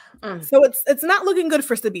so it's not looking good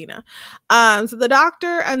for Sabina. So the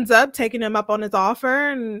doctor ends up taking him up on his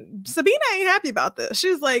offer, and Sabina ain't happy about this.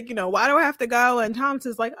 She's like, why do I have to go? And Thomas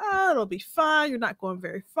is like, oh, it'll be fine. You're not going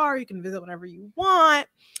very far. You can visit whenever you want.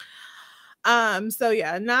 So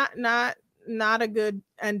yeah, not a good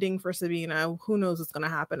ending for Sabina. Who knows what's gonna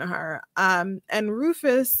happen to her? And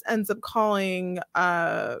Rufus ends up calling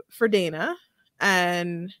for Dana,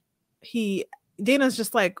 and Dana's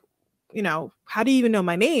just like, how do you even know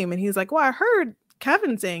my name? And he's like, well, I heard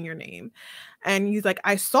Kevin saying your name. And he's like,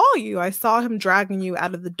 I saw him dragging you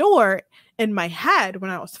out of the door in my head when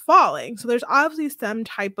I was falling. So there's obviously some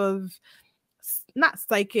type of not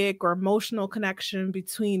psychic or emotional connection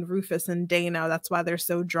between Rufus and Dana. That's why they're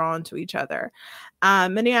so drawn to each other.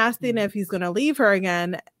 And he asked Dana if he's going to leave her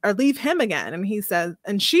again or leave him again.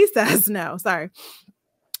 And she says no, sorry.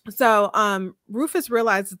 So Rufus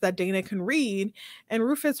realizes that Dana can read, and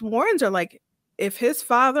Rufus warns her, like, if his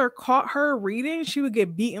father caught her reading, she would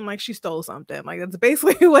get beaten like she stole something. Like, that's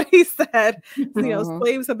basically what he said.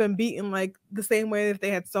 Slaves have been beaten like the same way if they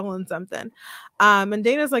had stolen something. And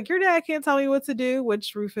Dana's like, your dad can't tell me what to do,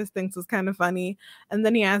 which Rufus thinks is kind of funny. And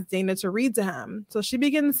then he asks Dana to read to him. So she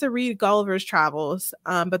begins to read Gulliver's Travels,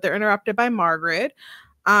 but they're interrupted by Margaret.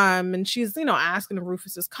 And she's, asking if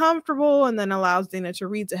Rufus is comfortable, and then allows Dana to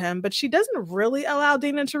read to him. But she doesn't really allow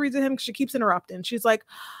Dana to read to him because she keeps interrupting. She's like,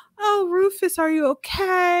 oh, Rufus, are you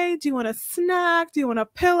okay? Do you want a snack? Do you want a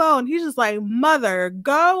pillow? And he's just like, mother,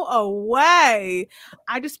 go away.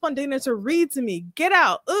 I just want Dana to read to me. Get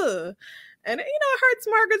out. Ugh. And, it hurts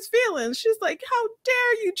Margaret's feelings. She's like, how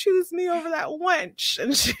dare you choose me over that wench?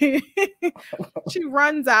 And she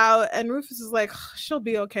runs out, and Rufus is like, she'll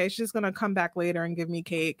be okay. She's going to come back later and give me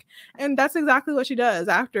cake. And that's exactly what she does.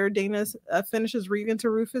 After Dana finishes reading to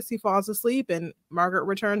Rufus, he falls asleep, and Margaret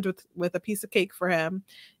returns with a piece of cake for him.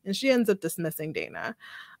 And she ends up dismissing Dana.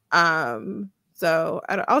 So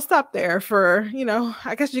I'll stop there for,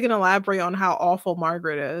 I guess you can elaborate on how awful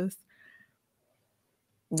Margaret is.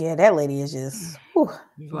 Yeah, that lady is just. Whew.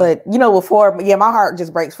 But before, my heart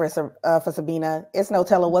just breaks for Sabina. It's no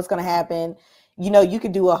telling what's going to happen. You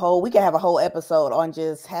could do we could have a whole episode on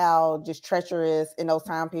just how just treacherous in those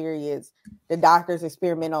time periods the doctors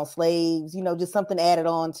experiment on slaves. Just something added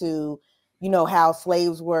on to, how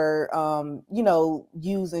slaves were,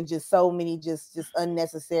 using just so many just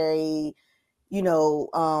unnecessary,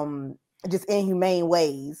 just inhumane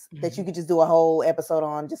ways that you could just do a whole episode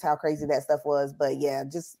on just how crazy that stuff was. But yeah,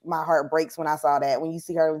 just my heart breaks when I saw that, when you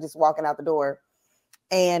see her just walking out the door.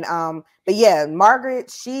 And but yeah,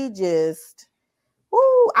 Margaret, she just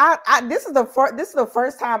this is the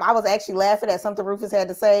first time I was actually laughing at something Rufus had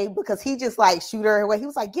to say, because he just like shoot her away. He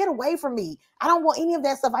was like, get away from me. I don't want any of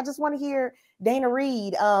that stuff. I just want to hear Dana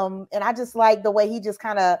read. And I just like the way he just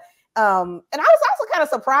kind of and I was also kind of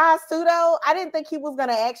surprised too, though. I didn't think he was going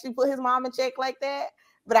to actually put his mom in check like that.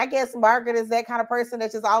 But I guess Margaret is that kind of person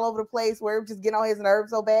that's just all over the place, where it just get on his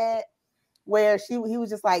nerves so bad, where he was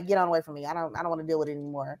just like, get on away from me. I don't want to deal with it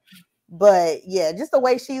anymore. But yeah, just the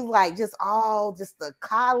way she's like, just the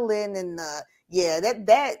coddling and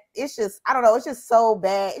that it's just, I don't know. It's just so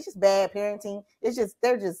bad. It's just bad parenting. It's just,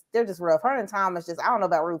 they're just rough. Her and Thomas just, I don't know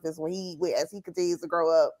about Rufus as he continues to grow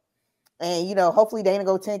up. And, hopefully Dana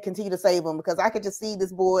continue to save him, because I could just see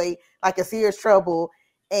this boy like in serious trouble.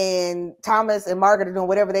 and Thomas and Margaret are doing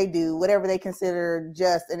whatever they do, whatever they consider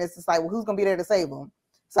just, and it's just like, well, who's gonna be there to save them?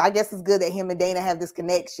 So I guess it's good that him and Dana have this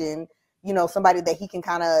connection, you know, somebody that he can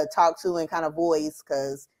kind of talk to and kind of voice,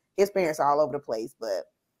 because his parents are all over the place. But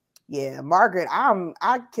yeah, Margaret, I'm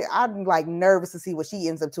like nervous to see what she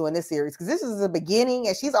ends up to in this series, because this is the beginning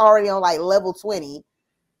and she's already on like level 20.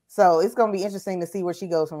 So it's gonna be interesting to see where she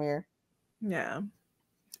goes from here. Yeah.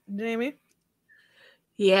 Jamie?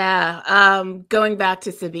 Yeah, going back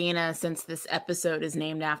to Sabina, since this episode is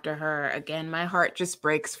named after her, again, my heart just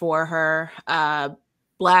breaks for her.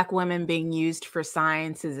 Black women being used for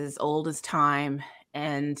science is as old as time,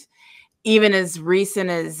 and even as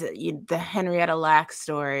recent as the Henrietta Lacks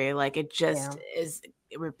story, like it just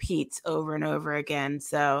it repeats over and over again.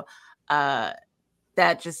 So it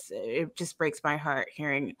just breaks my heart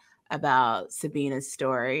hearing about Sabina's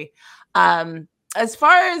story. As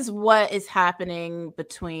far as what is happening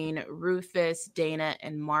between Rufus, Dana,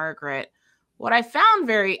 and Margaret, what I found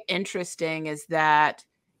very interesting is that,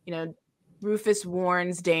 you know, Rufus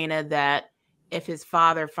warns Dana that if his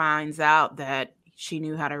father finds out that she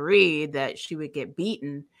knew how to read, that she would get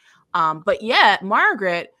beaten. But yet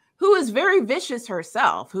Margaret, who is very vicious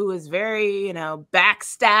herself, who is very, you know,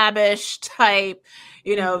 backstabbish type,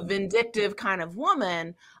 you know, vindictive kind of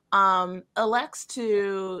woman, elects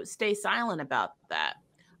to stay silent about that.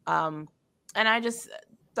 And I just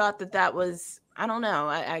thought that was, I don't know,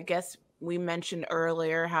 I guess we mentioned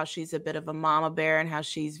earlier how she's a bit of a mama bear and how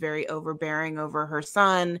she's very overbearing over her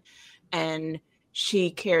son. And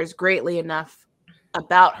she cares greatly enough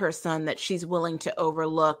about her son that she's willing to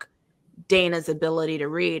overlook Dana's ability to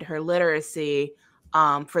read, her literacy,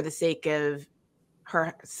 for the sake of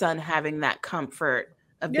her son having that comfort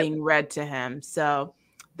of being read to him. So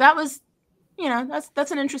that was, you know,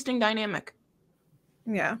 that's an interesting dynamic.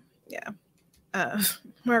 Yeah.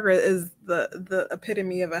 Margaret is the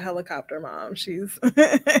epitome of a helicopter mom. She's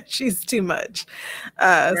she's too much.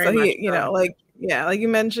 So he, you know, like you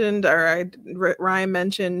mentioned, or Ryan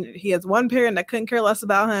mentioned, he has one parent that couldn't care less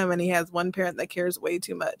about him, and he has one parent that cares way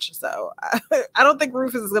too much. So I don't think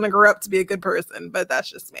Rufus is going to grow up to be a good person, but that's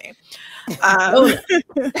just me.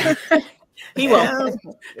 He will.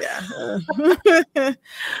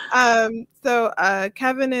 So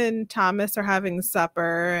Kevin and Thomas are having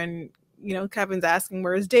supper, and you know, Kevin's asking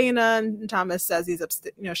where's Dana, and Thomas says he's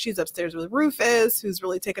upstairs. You know, she's upstairs with Rufus, who's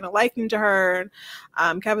really taken a liking to her.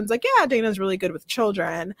 Kevin's like, yeah, Dana's really good with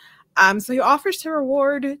children. So he offers to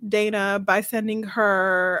reward Dana by sending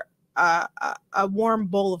her a warm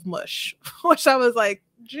bowl of mush, which I was like,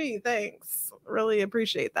 gee, thanks, really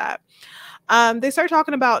appreciate that. They start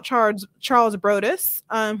talking about Charles Brodus,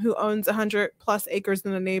 who owns 100 plus acres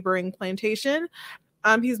in a neighboring plantation.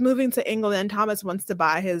 He's moving to England, and Thomas wants to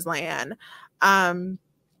buy his land. And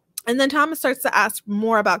then Thomas starts to ask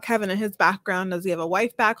more about Kevin and his background. Does he have a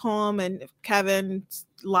wife back home? And Kevin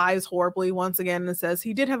lies horribly once again and says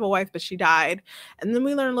he did have a wife, but she died. And then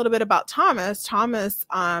we learn a little bit about Thomas. Thomas,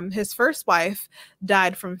 his first wife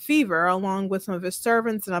died from fever, along with some of his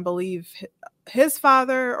servants, and I believe his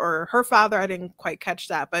father or her father. I didn't quite catch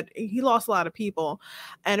that, but he lost a lot of people.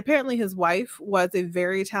 And apparently his wife was a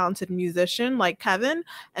very talented musician like Kevin,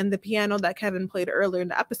 and the piano that Kevin played earlier in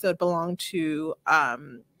the episode belonged to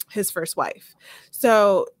his first wife.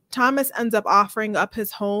 So Thomas ends up offering up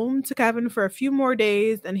his home to Kevin for a few more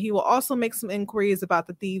days, and he will also make some inquiries about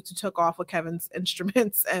the thieves who took off with Kevin's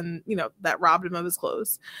instruments and, you know, that robbed him of his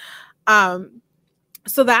clothes.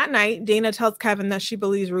 So that night, Dana tells Kevin that she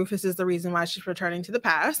believes Rufus is the reason why she's returning to the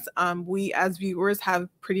past. We as viewers have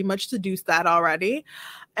pretty much deduced that already.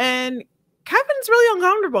 And Kevin's really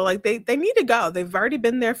uncomfortable. Like they need to go. They've already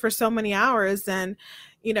been there for so many hours. And,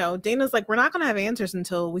 you know, Dana's like, we're not going to have answers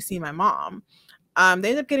until we see my mom. They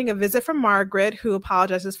end up getting a visit from Margaret, who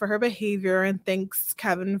apologizes for her behavior and thanks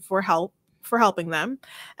Kevin for helping them.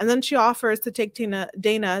 And then she offers to take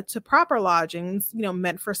Dana to proper lodgings, you know,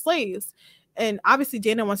 meant for slaves. And obviously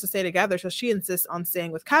Dana wants to stay together, so she insists on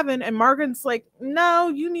staying with Kevin. And Margaret's like, no,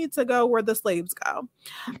 you need to go where the slaves go.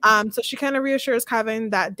 So she kind of reassures Kevin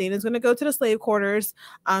that Dana's going to go to the slave quarters.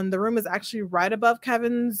 The room is actually right above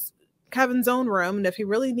Kevin's own room, and if he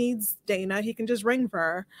really needs Dana, he can just ring for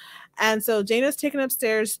her. And so Dana's taken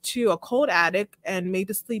upstairs to a cold attic and made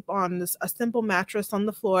to sleep on a simple mattress on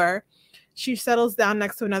the floor. She settles down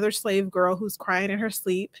next to another slave girl who's crying in her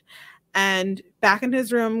sleep. And back in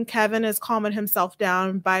his room, Kevin is calming himself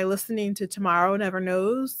down by listening to Tomorrow Never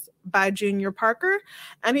Knows by Junior Parker.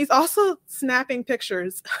 And he's also snapping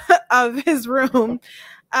pictures of his room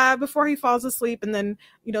before he falls asleep. And then,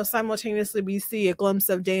 you know, simultaneously we see a glimpse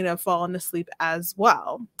of Dana falling asleep as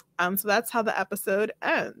well. So that's how the episode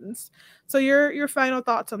ends. So your final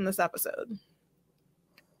thoughts on this episode?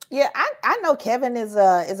 Yeah, I know Kevin is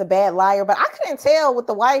a bad liar, but I couldn't tell with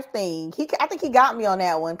the wife thing. I think he got me on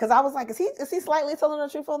that one because I was like, is he slightly telling the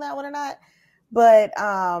truth on that one or not? But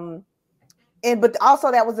but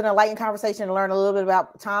also that was an enlightening conversation to learn a little bit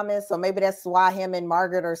about Thomas. So maybe that's why him and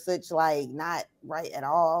Margaret are such like not right at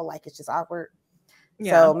all. Like it's just awkward.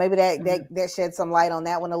 Yeah. So maybe that shed some light on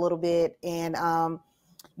that one a little bit. And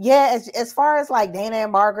yeah, as far as like Dana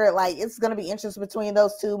and Margaret, like it's gonna be interesting between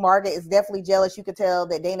those two. Margaret is definitely jealous. You could tell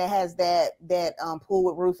that Dana has that pull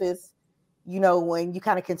with Rufus. You know, when you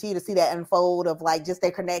kind of continue to see that unfold of like just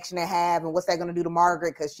their connection they have and what's that gonna do to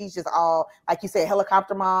Margaret, because she's just all, like you said,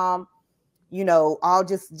 helicopter mom. You know, all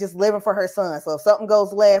just living for her son. So if something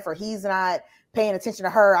goes left or he's not paying attention to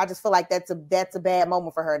her, I just feel like that's a bad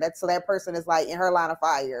moment for her. So that person is like in her line of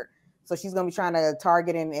fire. So she's gonna be trying to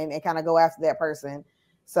target and kind of go after that person.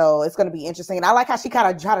 So it's going to be interesting. And I like how she kind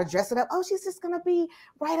of try to dress it up. Oh, she's just going to be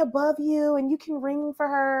right above you and you can ring for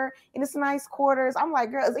her in this nice quarters. I'm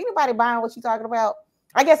like, girl, is anybody buying what you're talking about?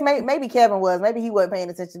 I guess maybe Kevin was. Maybe he wasn't paying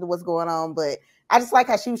attention to what's going on. But I just like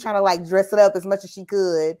how she was trying to like dress it up as much as she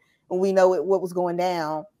could when we know what was going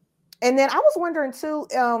down. And then I was wondering too,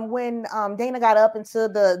 when Dana got up into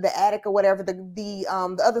the attic or whatever, the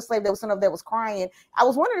other slave that was sent up there was crying. I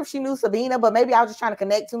was wondering if she knew Sabina, but maybe I was just trying to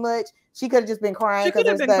connect too much. She could have just been crying. She could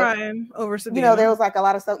have been crying over Sabina. You know, there was like a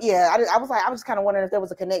lot of stuff. Yeah, I was just kind of wondering if there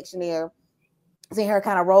was a connection there. Seeing her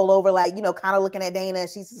kind of roll over, like, you know, kind of looking at Dana, and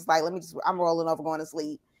she's just like, I'm rolling over, going to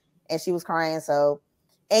sleep, and she was crying. So.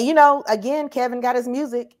 And, you know, again, Kevin got his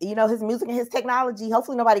music, and his technology.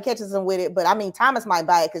 Hopefully nobody catches him with it. But I mean, Thomas might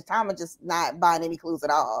buy it because Thomas just not buying any clues at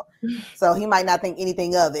all. So he might not think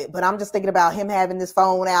anything of it. But I'm just thinking about him having this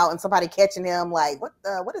phone out and somebody catching him like, what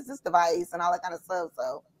is this device and all that kind of stuff.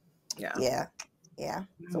 So, yeah.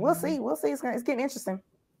 So we'll see. It's getting interesting.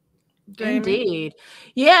 Jamie? Indeed.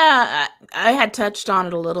 Yeah, I had touched on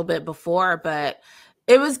it a little bit before, but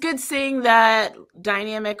it was good seeing that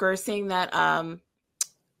dynamic or seeing that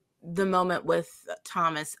the moment with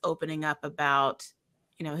Thomas opening up about,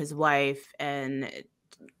 you know, his wife and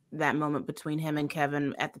that moment between him and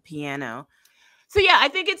Kevin at the piano. So yeah, I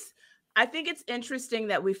think it's interesting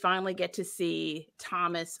that we finally get to see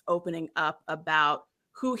Thomas opening up about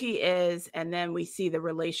who he is, and then we see the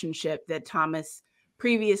relationship that Thomas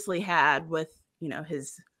previously had with, you know,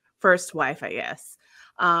 his first wife, I guess.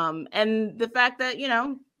 And the fact that, you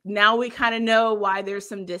know, now we kind of know why there's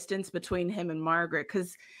some distance between him and Margaret,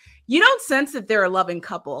 because you don't sense that they're a loving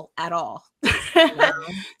couple at all. No.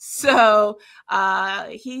 So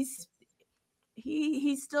he's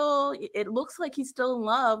still, it looks like he's still in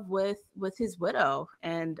love with his widow,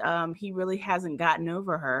 and he really hasn't gotten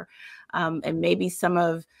over her. And maybe some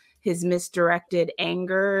of his misdirected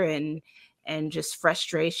anger and just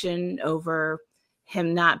frustration over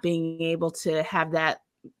him not being able to have that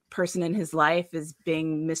person in his life is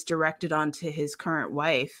being misdirected onto his current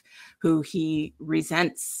wife, who he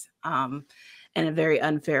resents in a very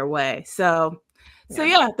unfair way. So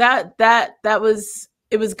yeah, that was,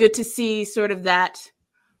 it was good to see sort of that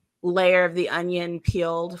layer of the onion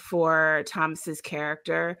peeled for Thomas's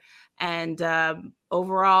character. And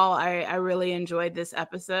overall, I really enjoyed this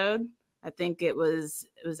episode. I think it was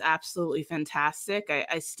absolutely fantastic.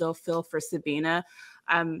 I still feel for Sabina.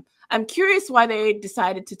 I'm curious why they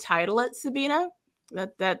decided to title it Sabina.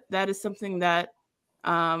 That is something that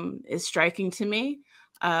is striking to me.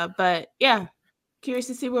 But yeah, curious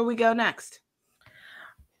to see where we go next.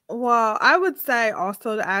 Well, I would say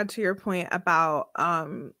also, to add to your point about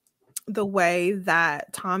the way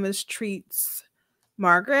that Thomas treats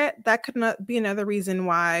Margaret, that could not be another reason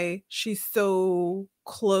why she's so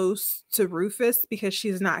close to Rufus, because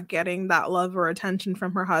she's not getting that love or attention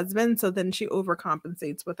from her husband. So then she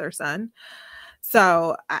overcompensates with her son.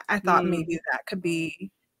 So I thought maybe that could be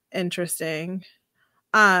interesting.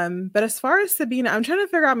 But as far as Sabina, I'm trying to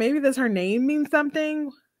figure out, maybe does her name mean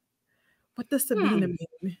something? What does Sabina mean?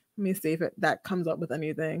 Let me see if that comes up with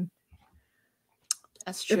anything.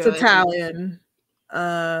 That's true. It's Italian.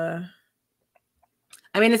 I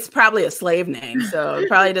mean, it's probably a slave name, so it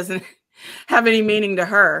probably doesn't have any meaning to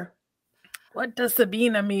her. What does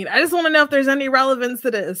Sabina mean? I just want to know if there's any relevance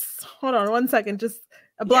to this. Hold on 1 second. Just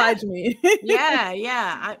oblige me.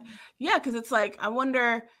 Yeah. Because it's like, I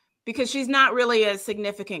wonder, because she's not really a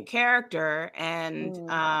significant character, and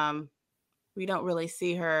we don't really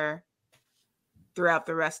see her throughout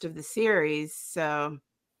the rest of the series. So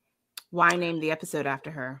why name the episode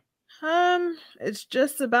after her? It's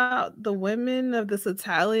just about the women of this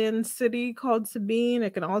Italian city called Sabine.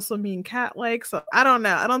 It can also mean cat-like. So I don't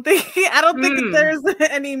know. I don't think there's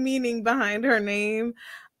any meaning behind her name.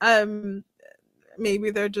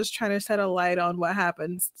 Maybe they're just trying to shed a light on what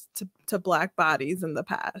happens to Black bodies in the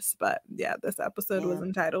past. But yeah, this episode was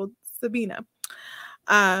entitled Sabina.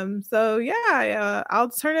 So yeah, I'll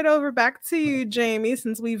turn it over back to you, Jamie,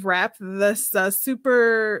 since we've wrapped this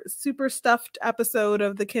super stuffed episode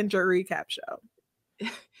of the Kindred recap show.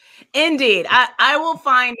 Indeed. I will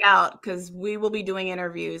find out, because we will be doing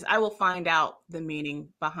interviews. I will find out the meaning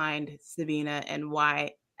behind Sabina and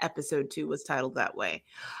why episode 2 was titled that way.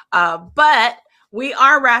 But we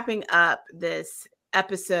are wrapping up this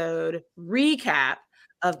episode recap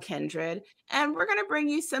of Kindred, and we're going to bring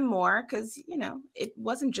you some more, because it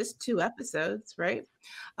wasn't just 2 episodes, right?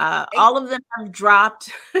 All of them have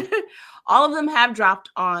dropped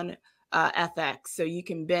on FX, so you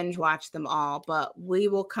can binge watch them all, but we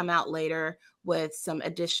will come out later with some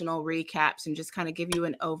additional recaps and just kind of give you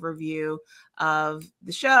an overview of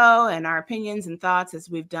the show and our opinions and thoughts as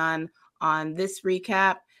we've done on this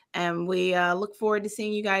recap. And we look forward to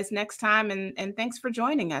seeing you guys next time, and thanks for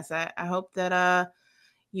joining us. I hope that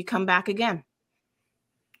you come back again.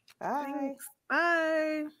 Bye. Thanks.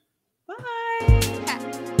 Bye. Bye.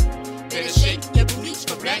 Better shake your booties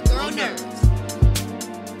for Black Girl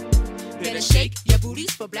Nerds. Better shake your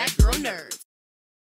booties for Black Girl Nerds.